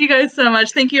 Thank you guys so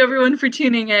much. Thank you everyone for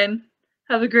tuning in.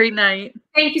 Have a great night.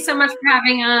 Thank you so much for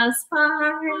having us.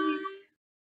 Bye.